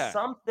throw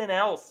something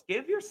else.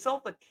 Give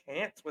yourself a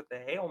chance with the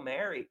Hail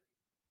Mary.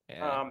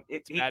 Yeah.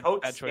 He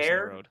coached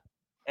scared,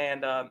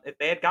 and if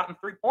they had gotten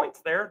 3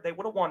 points there, they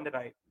would have won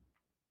tonight.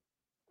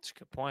 That's a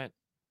good point.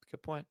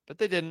 Good point. But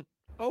they didn't.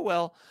 Oh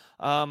well.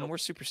 We're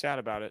super sad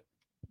about it.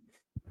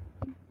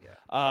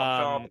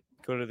 Yeah.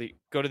 Go to the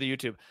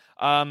YouTube.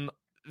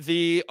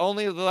 The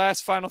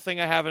last final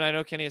thing I have, and I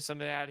know Kenny has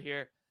something to add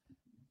here.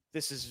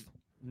 This is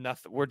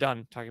nothing. We're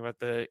done talking about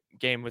the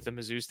game with the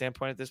Mizzou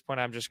standpoint at this point.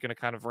 I'm just gonna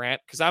kind of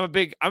rant because I'm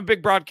a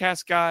big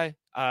broadcast guy.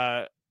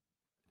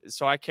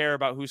 So I care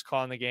about who's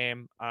calling the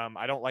game.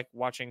 I don't like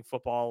watching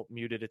football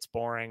muted. It's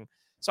boring.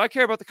 So I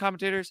care about the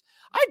commentators.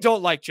 I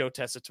don't like Joe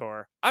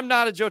Tessitore. I'm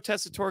not a Joe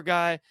Tessitore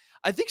guy.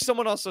 I think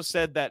someone also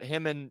said that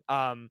him and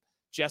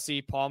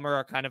Jesse Palmer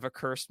are kind of a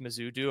cursed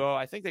Mizzou duo.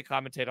 I think they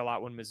commentate a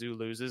lot when Mizzou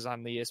loses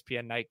on the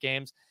ESPN night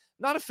games.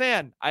 Not a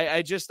fan.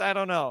 I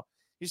don't know.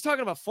 He's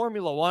talking about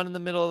Formula One in the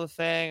middle of the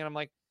thing. And I'm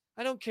like,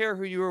 I don't care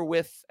who you were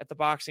with at the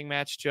boxing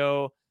match,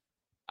 Joe.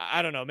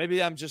 I don't know.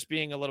 Maybe I'm just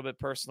being a little bit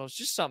personal. It's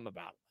just something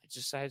about him. I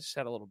just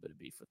had a little bit of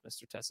beef with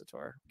Mr.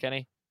 Tessitore.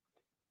 Kenny?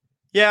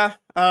 Yeah,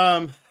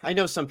 I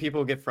know some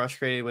people get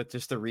frustrated with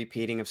just the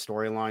repeating of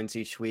storylines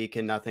each week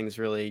and nothing's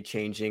really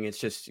changing. It's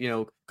just,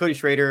 Cody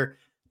Schrader,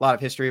 a lot of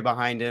history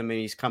behind him and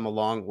he's come a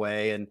long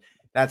way. And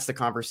that's the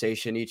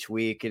conversation each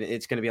week. And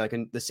it's going to be like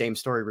the same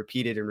story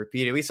repeated and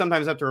repeated. We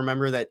sometimes have to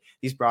remember that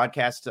these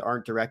broadcasts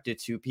aren't directed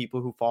to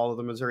people who follow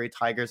the Missouri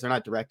Tigers. They're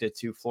not directed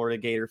to Florida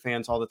Gator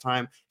fans all the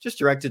time, just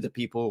directed to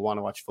people who want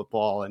to watch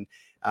football. And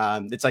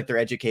it's like they're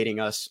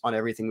educating us on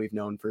everything we've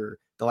known for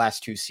the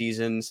last 2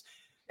 seasons.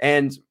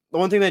 And the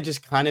one thing that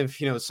just kind of,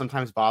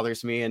 sometimes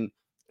bothers me, and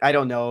I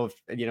don't know if,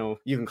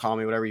 you can call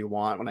me whatever you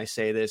want when I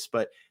say this,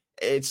 but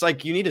it's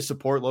like you need to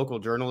support local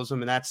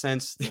journalism in that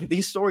sense.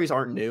 These stories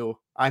aren't new.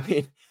 I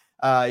mean,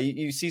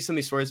 you see some of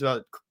these stories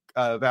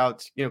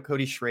about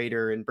Cody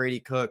Schrader and Brady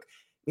Cook. I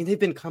mean, they've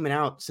been coming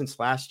out since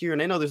last year,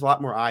 and I know there's a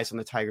lot more eyes on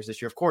the Tigers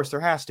this year. Of course,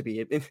 there has to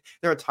be.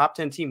 They're a top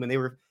 10 team when they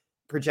were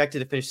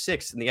projected to finish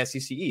 6th in the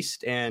SEC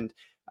East, and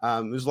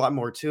there's a lot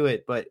more to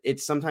it. But it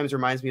sometimes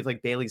reminds me of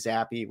like Bailey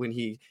Zappi when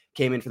he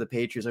came in for the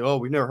Patriots. Like, oh,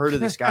 we've never heard of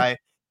this guy.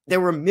 There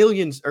were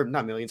millions, or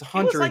not millions,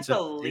 hundreds. He was like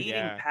the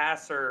leading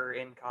passer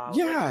in college.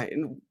 Yeah,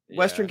 in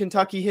Western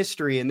Kentucky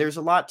history, and there's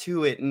a lot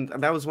to it. And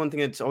that was one thing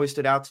that's always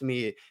stood out to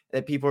me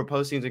that people are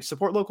posting, like,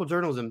 support local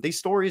journalism. These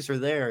stories are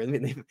there,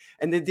 and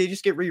they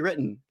just get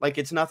rewritten like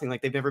it's nothing,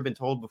 like they've never been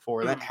told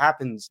before. That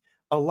happens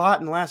a lot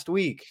in last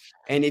week.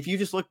 And if you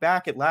just look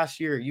back at last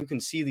year, you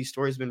can see these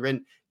stories have been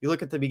written. You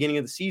look at the beginning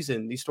of the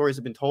season, these stories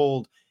have been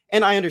told.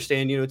 And I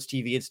understand, it's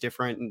TV, it's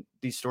different, and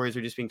these stories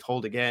are just being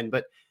told again.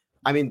 But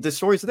I mean, the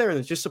stories are there, and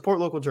it's just support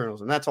local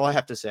journalism. That's all I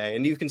have to say.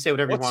 And you can say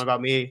whatever you want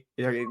about me.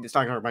 It's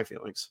not going to hurt my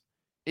feelings.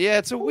 Yeah,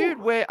 it's a weird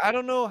way. I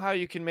don't know how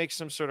you can make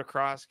some sort of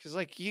cross because,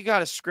 like, you got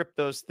to script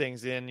those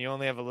things in. You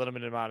only have a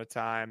limited amount of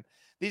time.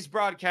 These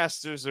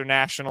broadcasters are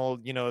national.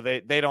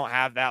 They don't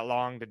have that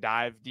long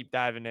to deep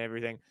dive into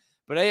everything.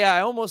 But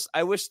yeah,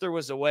 I wish there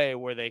was a way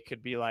where they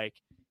could be like,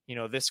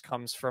 this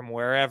comes from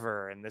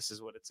wherever, and this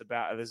is what it's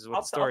about. This is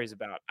what the story's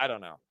about. I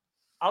don't know.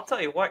 I'll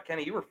tell you what,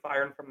 Kenny, you were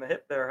firing from the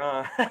hip there,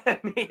 huh?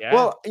 Yeah.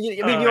 Well,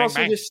 you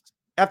also just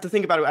have to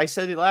think about it. I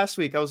said it last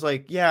week. I was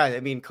like, yeah, I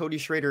mean, Cody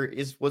Schrader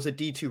was a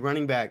D2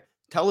 running back.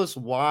 Tell us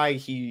why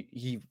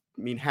he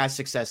has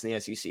success in the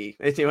SEC.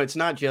 It's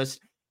not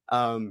just,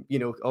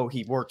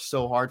 he worked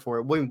so hard for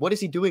it. What is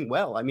he doing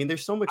well? I mean,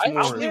 there's so much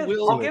more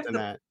to it than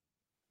that.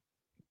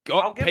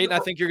 Peyton, I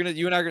think you and I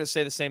are going to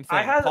say the same thing.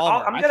 I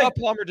thought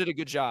Palmer did a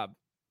good job.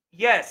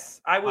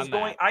 Yes, I was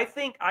going. I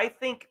think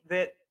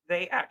that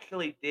they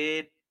actually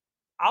did.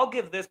 I'll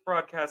give this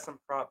broadcast some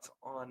props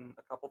on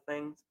a couple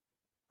things.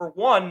 For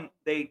one,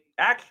 they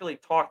actually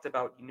talked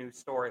about new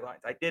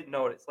storylines. I did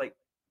notice,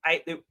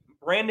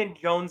 Brandon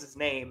Jones's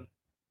name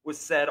was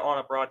said on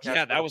a broadcast.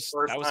 Yeah, that was the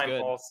first time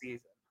good. All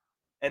season,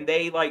 and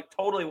they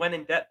totally went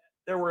in depth.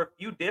 There were a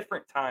few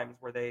different times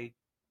where they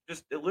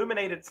just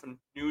illuminated some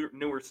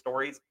newer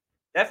stories.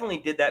 Definitely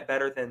did that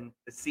better than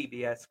the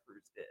CBS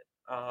crews did.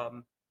 I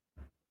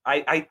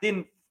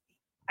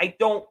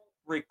don't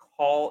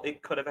recall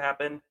it could have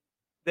happened.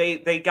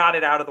 They got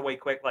it out of the way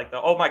quick,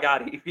 oh my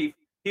God,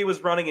 he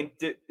was running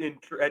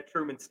at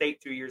Truman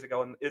State 2 years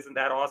ago, and isn't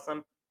that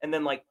awesome? And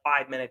then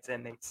 5 minutes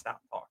in, they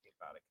stopped talking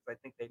about it because I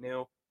think they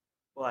knew.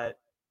 But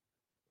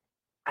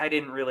I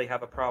didn't really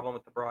have a problem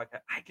with the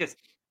broadcast.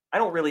 I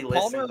don't really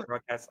listen to the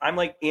broadcast. I'm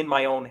in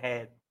my own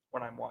head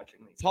when I'm watching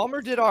these.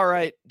 Palmer games. did all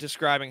right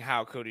describing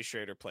how Cody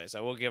Schrader plays.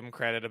 I will give him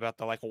credit about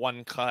the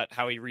one cut,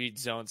 how he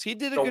reads zones. He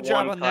did a good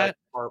job on that.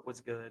 Part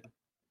was good.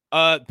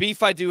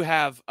 Beef I do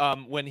have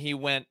when he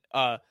went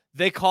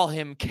they call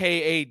him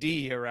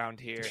KAD around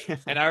here.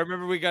 And I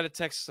remember we got a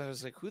text. I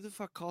was like, who the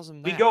fuck calls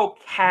him that? We go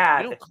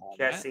CAD, we don't call him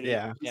Jesse. That.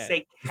 Yeah. We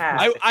say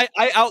CAD.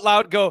 I out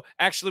loud go,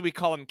 actually we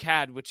call him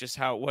CAD, which is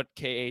what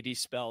KAD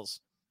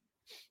spells.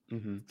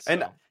 Mm-hmm. So,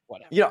 and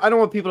whatever. I don't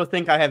want people to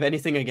think I have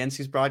anything against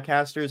these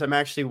broadcasters. I'm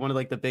actually one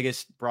of the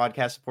biggest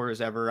broadcast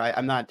supporters ever.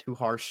 I'm not too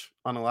harsh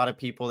on a lot of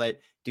people that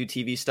do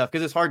TV stuff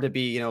because it's hard to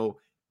be,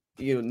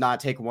 not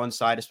take one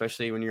side,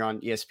 especially when you're on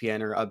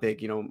ESPN or a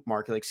big,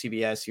 market like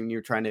CBS, and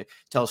you're trying to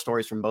tell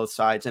stories from both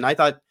sides. And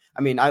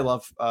I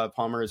love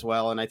Palmer as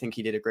well, and I think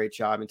he did a great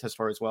job in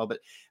Testor as well. But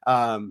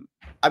I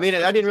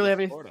didn't really have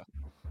anything.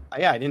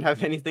 Yeah, I didn't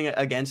have anything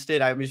against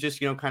it. I was just,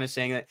 kind of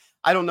saying that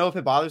I don't know if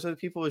it bothers other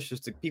people. It's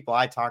just the people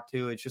I talk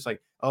to. It's just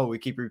like, oh, we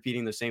keep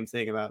repeating the same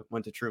thing about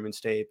went to Truman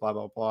State, blah,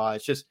 blah, blah.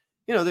 It's just,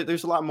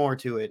 there's a lot more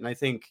to it. And I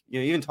think,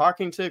 even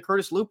talking to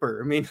Curtis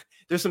Looper,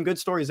 there's some good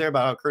stories there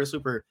about how Curtis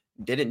Looper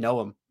didn't know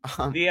him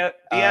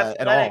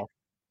at all.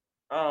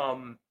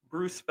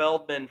 Bruce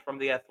Feldman from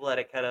The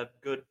Athletic had a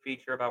good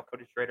feature about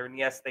Cody Schrader. And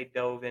yes, they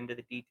dove into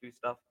the D2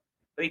 stuff.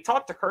 But he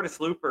talked to Curtis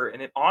Looper,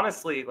 and it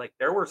honestly,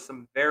 there were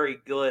some very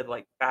good,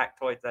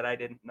 factoids that I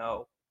didn't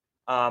know.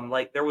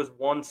 There was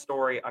one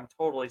story, I'm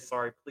totally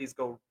sorry, please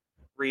go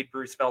read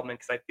Bruce Feldman,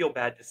 because I feel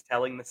bad just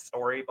telling this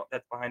story, but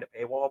that's behind a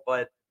paywall,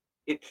 but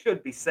it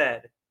should be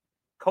said.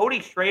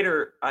 Cody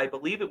Schrader, I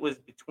believe it was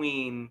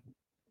between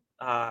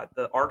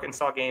the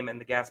Arkansas game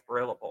and the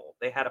Gasparilla Bowl.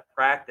 They had a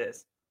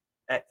practice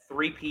at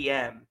 3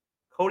 p.m.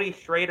 Cody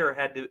Schrader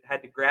had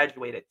to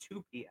graduate at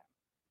 2 p.m.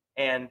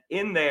 And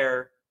in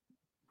there,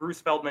 Bruce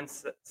Feldman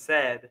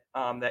said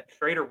that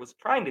Schrader was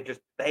trying to just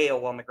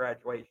bail on the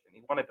graduation.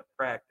 He wanted to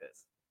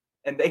practice.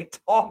 And they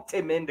talked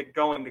him into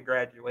going to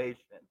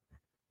graduation.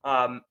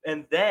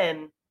 And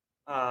then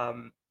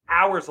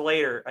hours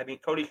later,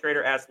 Cody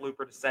Schrader asked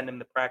Looper to send him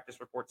the practice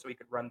report so he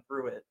could run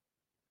through it.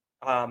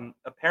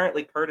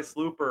 Apparently, Curtis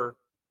Looper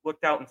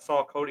looked out and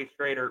saw Cody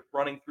Schrader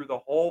running through the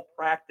whole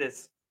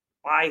practice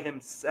by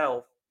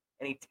himself.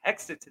 And he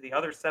texted to the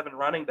other 7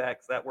 running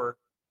backs that were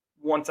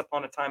once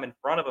upon a time in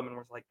front of him and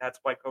was like, that's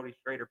why Cody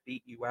Schrader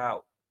beat you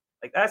out.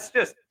 That's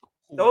just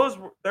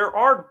there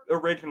are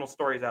original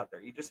stories out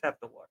there. You just have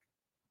to look.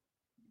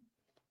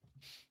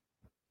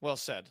 Well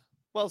said.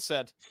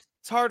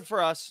 It's hard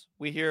for us.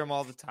 We hear them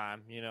all the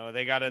time.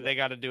 They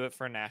gotta do it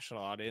for a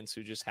national audience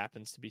who just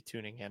happens to be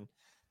tuning in.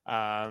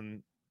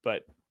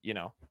 But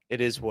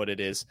it is what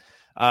it is.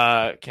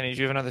 Kenny, do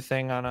you have another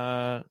thing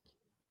on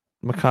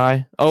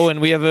Mackay? Oh,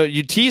 and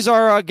you tease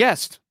our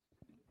guest.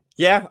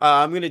 Yeah,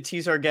 I'm going to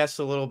tease our guests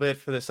a little bit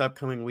for this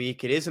upcoming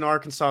week. It is an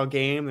Arkansas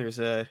game. There's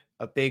a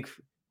big,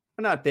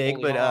 not big,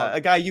 but a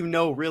guy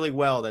really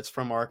well that's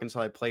from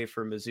Arkansas. I played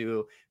for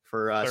Mizzou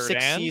for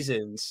 6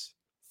 seasons.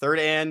 Third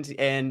and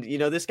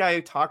this guy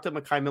talked to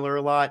Mackay Miller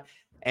a lot,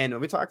 and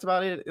we talked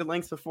about it at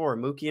length before.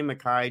 Mookie and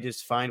Mackay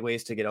just find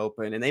ways to get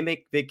open, and they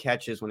make big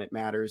catches when it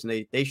matters,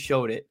 and they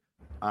showed it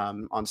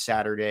on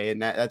Saturday,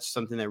 and that's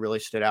something that really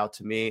stood out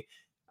to me.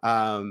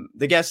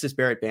 The guest is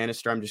Barrett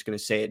Bannister. I'm just going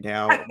to say it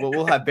now.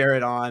 We'll have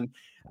Barrett on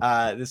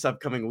this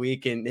upcoming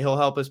week, and he'll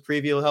help us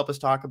preview. He'll help us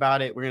talk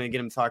about it. We're going to get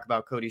him to talk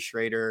about Cody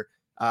Schrader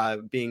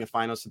being a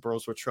finalist at the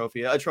Burlsworth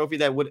Trophy, a trophy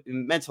that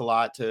meant a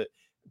lot to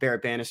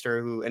Barrett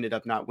Bannister, who ended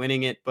up not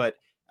winning it. But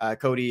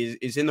Cody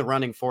is in the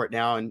running for it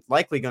now and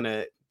likely going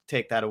to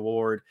take that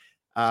award.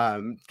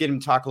 Get him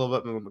to talk a little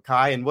bit about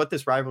Mackay and what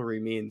this rivalry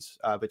means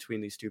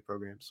between these two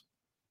programs.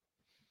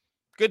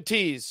 Good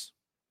tease.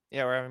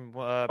 Yeah, we're having.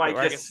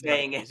 By just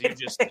saying it,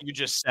 you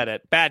just said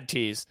it. Bad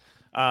tease.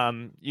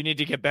 You need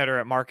to get better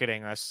at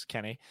marketing us,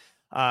 Kenny.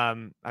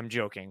 I'm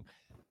joking,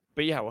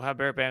 but yeah, we'll have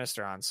Barrett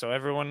Bannister on. So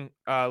everyone,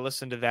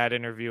 listen to that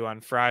interview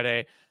on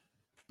Friday.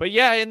 But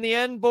yeah, in the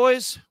end,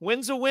 boys,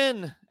 win's a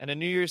win, and a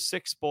New Year's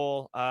 6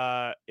 Bowl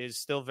is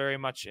still very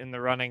much in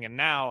the running. And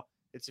now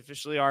it's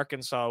officially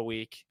Arkansas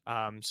week.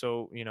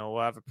 So we'll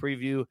have a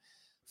preview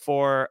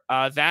for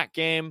that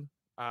game.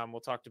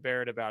 We'll talk to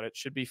Barrett about it.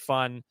 Should be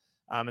fun.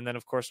 And then,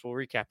 of course, we'll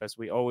recap as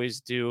we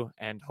always do.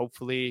 And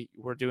hopefully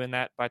we're doing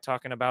that by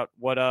talking about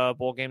what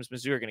bowl games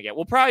Mizzou are going to get.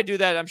 We'll probably do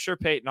that. I'm sure,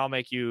 Peyton, I'll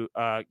make you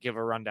give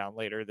a rundown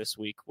later this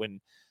week when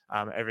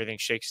everything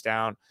shakes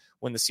down,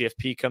 when the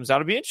CFP comes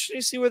out. It'll be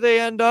interesting to see where they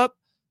end up,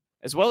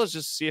 as well as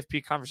just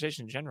CFP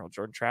conversation in general.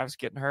 Jordan Travis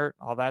getting hurt,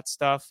 all that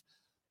stuff.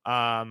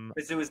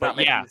 Mizzou is not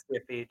making the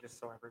CFP,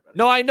 just so everybody.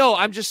 No, I know.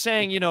 I'm just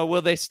saying,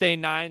 will they stay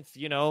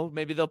 9th?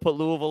 Maybe they'll put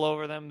Louisville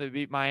over them. They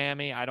beat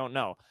Miami. I don't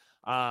know.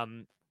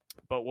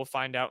 But we'll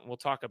find out and we'll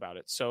talk about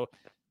it. So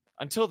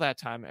until that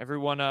time,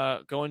 everyone,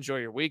 go enjoy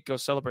your week. Go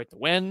celebrate the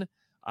win.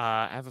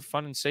 Have a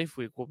fun and safe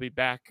week. We'll be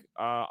back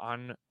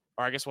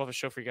or I guess we'll have a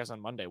show for you guys on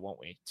Monday, won't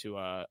we?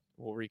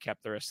 We'll recap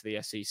the rest of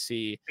the SEC.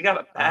 We got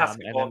a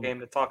basketball game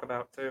to talk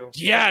about too.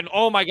 Yeah, and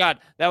oh my God,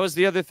 that was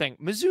the other thing.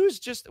 Mizzou's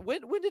just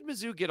when did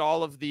Mizzou get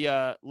all of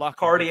the luck?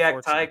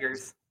 Cardiac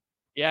Tigers.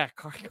 Yeah,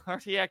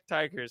 cardiac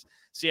tigers.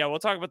 So yeah, we'll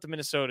talk about the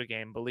Minnesota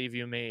game. Believe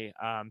you me,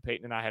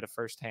 Peyton and I had a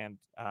firsthand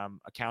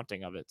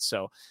accounting of it.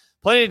 So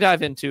plenty to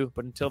dive into.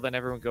 But until then,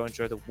 everyone go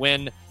enjoy the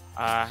win.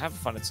 Have a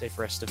fun and safe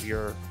rest of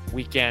your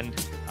weekend.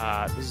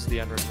 This is the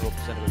Unwritten Rule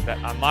presented with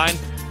Bet Online.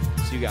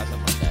 See you guys on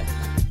Monday.